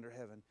name under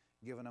heaven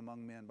given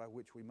among men by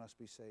which we must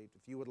be saved.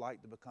 If you would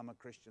like to become a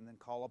Christian, then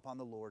call upon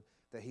the Lord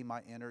that He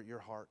might enter your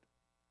heart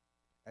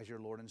as your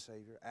Lord and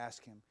Savior.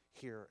 Ask Him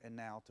here and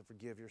now to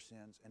forgive your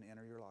sins and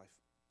enter your life.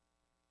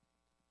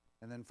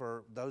 And then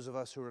for those of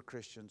us who are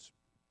Christians,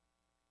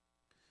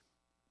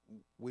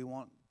 we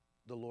want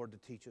the Lord to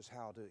teach us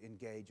how to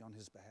engage on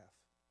His behalf.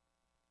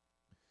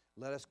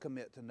 Let us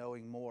commit to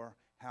knowing more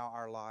how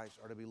our lives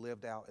are to be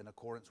lived out in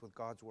accordance with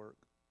God's work.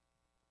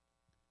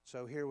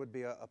 So here would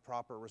be a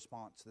proper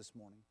response this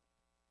morning.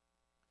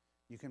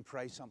 You can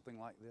pray something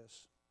like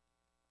this.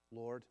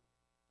 Lord,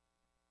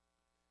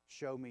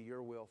 show me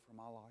your will for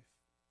my life.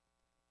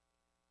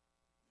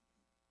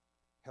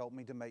 Help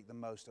me to make the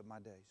most of my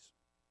days.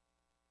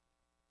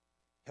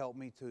 Help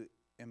me to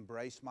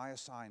embrace my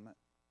assignment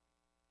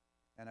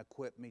and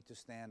equip me to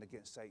stand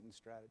against Satan's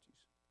strategies.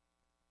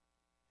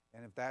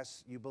 And if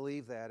you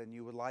believe that and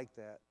you would like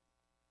that,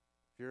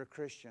 if you're a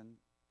Christian,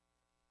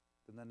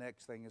 then the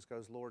next thing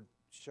goes, Lord,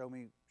 show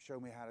me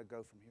how to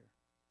go from here.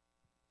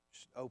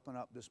 Just open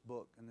up this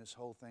book and this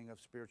whole thing of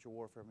spiritual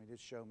warfare for me.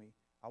 Just show me.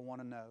 I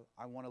want to know.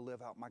 I want to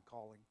live out my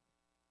calling.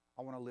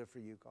 I want to live for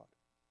you, God.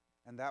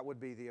 And that would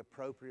be the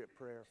appropriate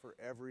prayer for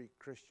every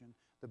Christian.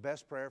 The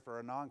best prayer for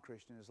a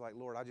non-Christian is like,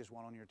 Lord, I just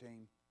want on your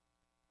team.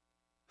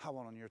 I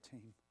want on your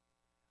team.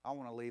 I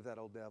want to leave that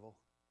old devil.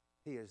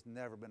 He has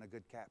never been a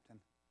good captain.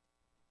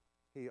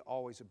 He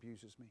always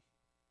abuses me.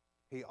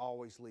 He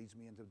always leads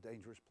me into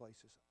dangerous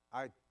places.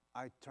 I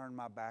turn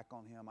my back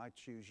on him. I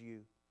choose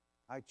you.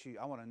 I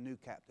want a new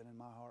captain in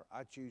my heart.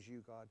 I choose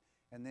you, God.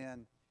 And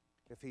then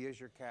if he is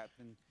your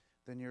captain,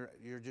 then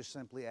you're just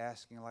simply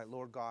asking, like,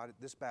 Lord God,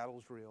 this battle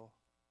is real.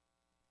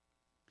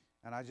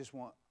 And I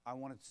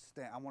want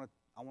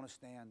to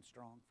stand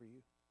strong for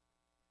you.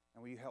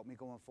 And will you help me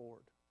going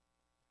forward?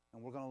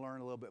 And we're going to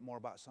learn a little bit more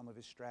about some of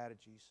his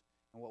strategies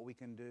and what we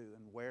can do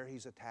and where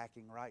he's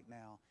attacking right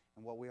now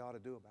and what we ought to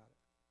do about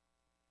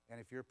it. And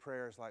if your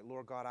prayer is like,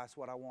 Lord God, that's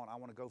what I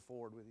want to go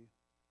forward with you.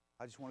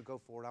 I just want to go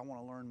forward. I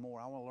want to learn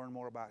more. I want to learn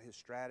more about his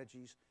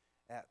strategies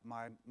at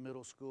my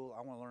middle school.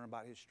 I want to learn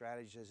about his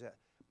strategies at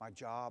my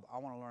job. I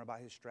want to learn about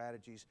his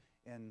strategies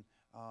in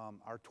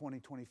our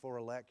 2024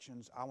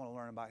 elections. I want to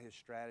learn about His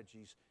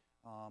strategies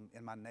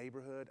in my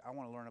neighborhood. I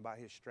want to learn about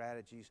His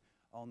strategies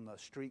on the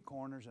street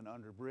corners and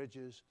under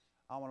bridges.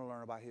 I want to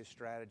learn about His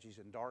strategies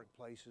in dark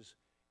places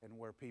and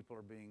where people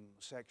are being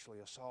sexually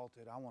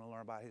assaulted. I want to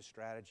learn about His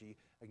strategy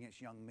against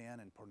young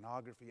men and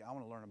pornography. I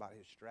want to learn about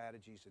His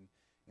strategies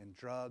in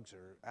drugs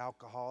or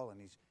alcohol,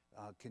 and He's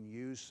can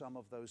use some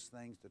of those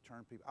things to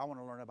turn people. I want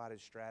to learn about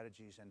His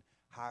strategies in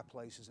high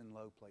places and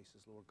low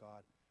places, Lord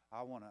God.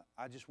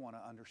 I just want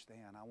to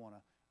understand. I want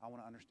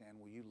to understand.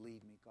 Will you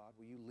lead me, God?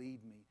 Will you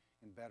lead me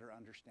in better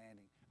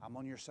understanding? I'm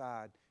on your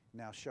side.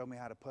 Now show me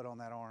how to put on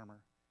that armor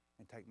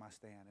and take my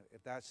stand.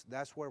 If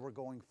that's where we're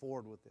going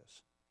forward with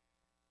this.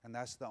 And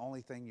that's the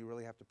only thing you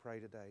really have to pray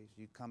today. Is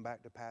you come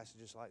back to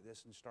passages like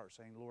this and start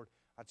saying, Lord,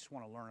 I just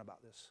want to learn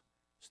about this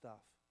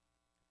stuff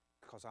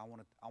because I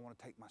want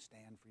to take my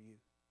stand for you.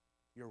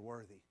 You're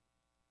worthy.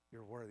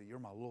 You're worthy. You're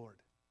my Lord.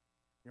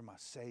 You're my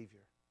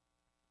Savior.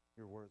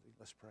 You're worthy.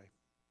 Let's pray.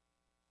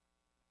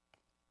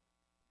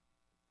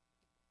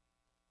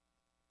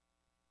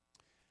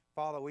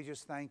 Father, we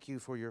just thank you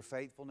for your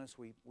faithfulness.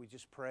 We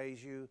just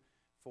praise you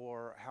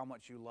for how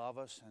much you love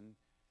us and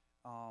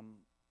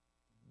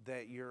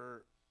that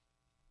you're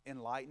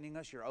enlightening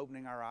us. You're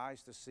opening our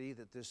eyes to see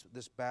that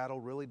this battle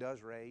really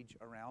does rage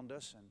around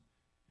us, and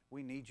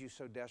we need you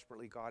so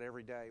desperately, God,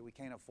 every day. We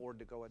can't afford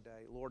to go a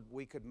day. Lord,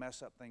 we could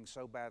mess up things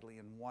so badly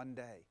in one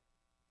day.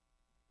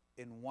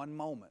 In one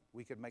moment,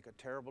 we could make a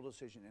terrible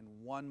decision.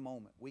 In one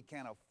moment, we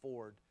can't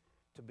afford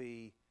to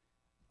be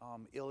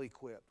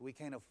ill-equipped. We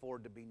can't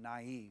afford to be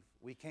naive.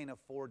 We can't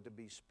afford to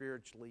be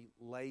spiritually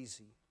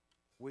lazy.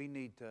 We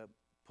need to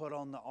put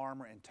on the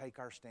armor and take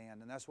our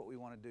stand, and that's what we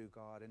want to do,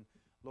 God. And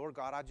Lord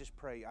God, I just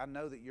pray. I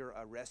know that you're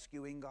a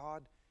rescuing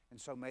God, and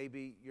so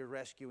maybe you're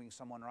rescuing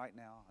someone right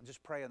now. I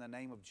just pray in the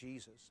name of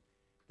Jesus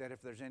that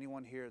if there's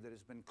anyone here that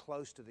has been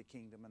close to the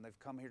kingdom and they've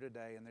come here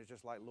today and they're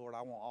just like, Lord,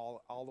 I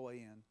want all the way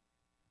in.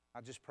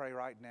 I just pray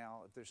right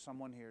now, if there's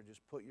someone here,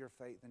 just put your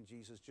faith in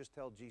Jesus. Just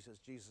tell Jesus,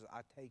 Jesus,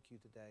 I take you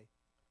today.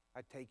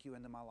 I take you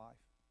into my life.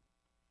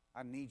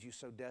 I need you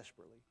so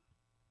desperately.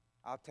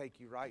 I'll take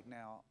you right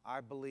now.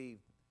 I believe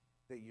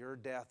that your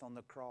death on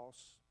the cross,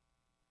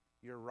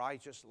 your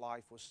righteous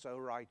life was so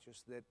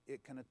righteous that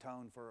it can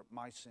atone for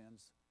my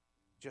sins,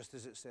 just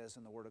as it says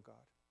in the Word of God.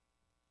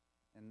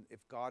 And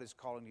if God is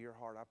calling to your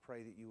heart, I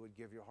pray that you would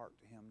give your heart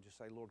to Him. Just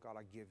say, Lord God,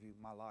 I give you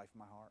my life,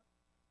 my heart,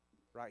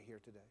 right here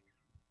today.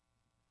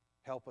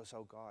 Help us,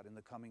 oh God, in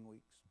the coming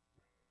weeks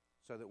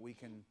so that we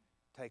can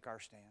take our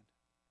stand,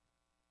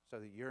 so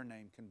that your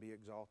name can be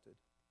exalted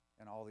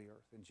in all the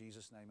earth. In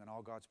Jesus' name, and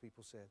all God's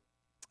people said,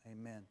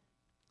 amen.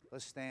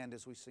 Let's stand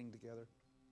as we sing together.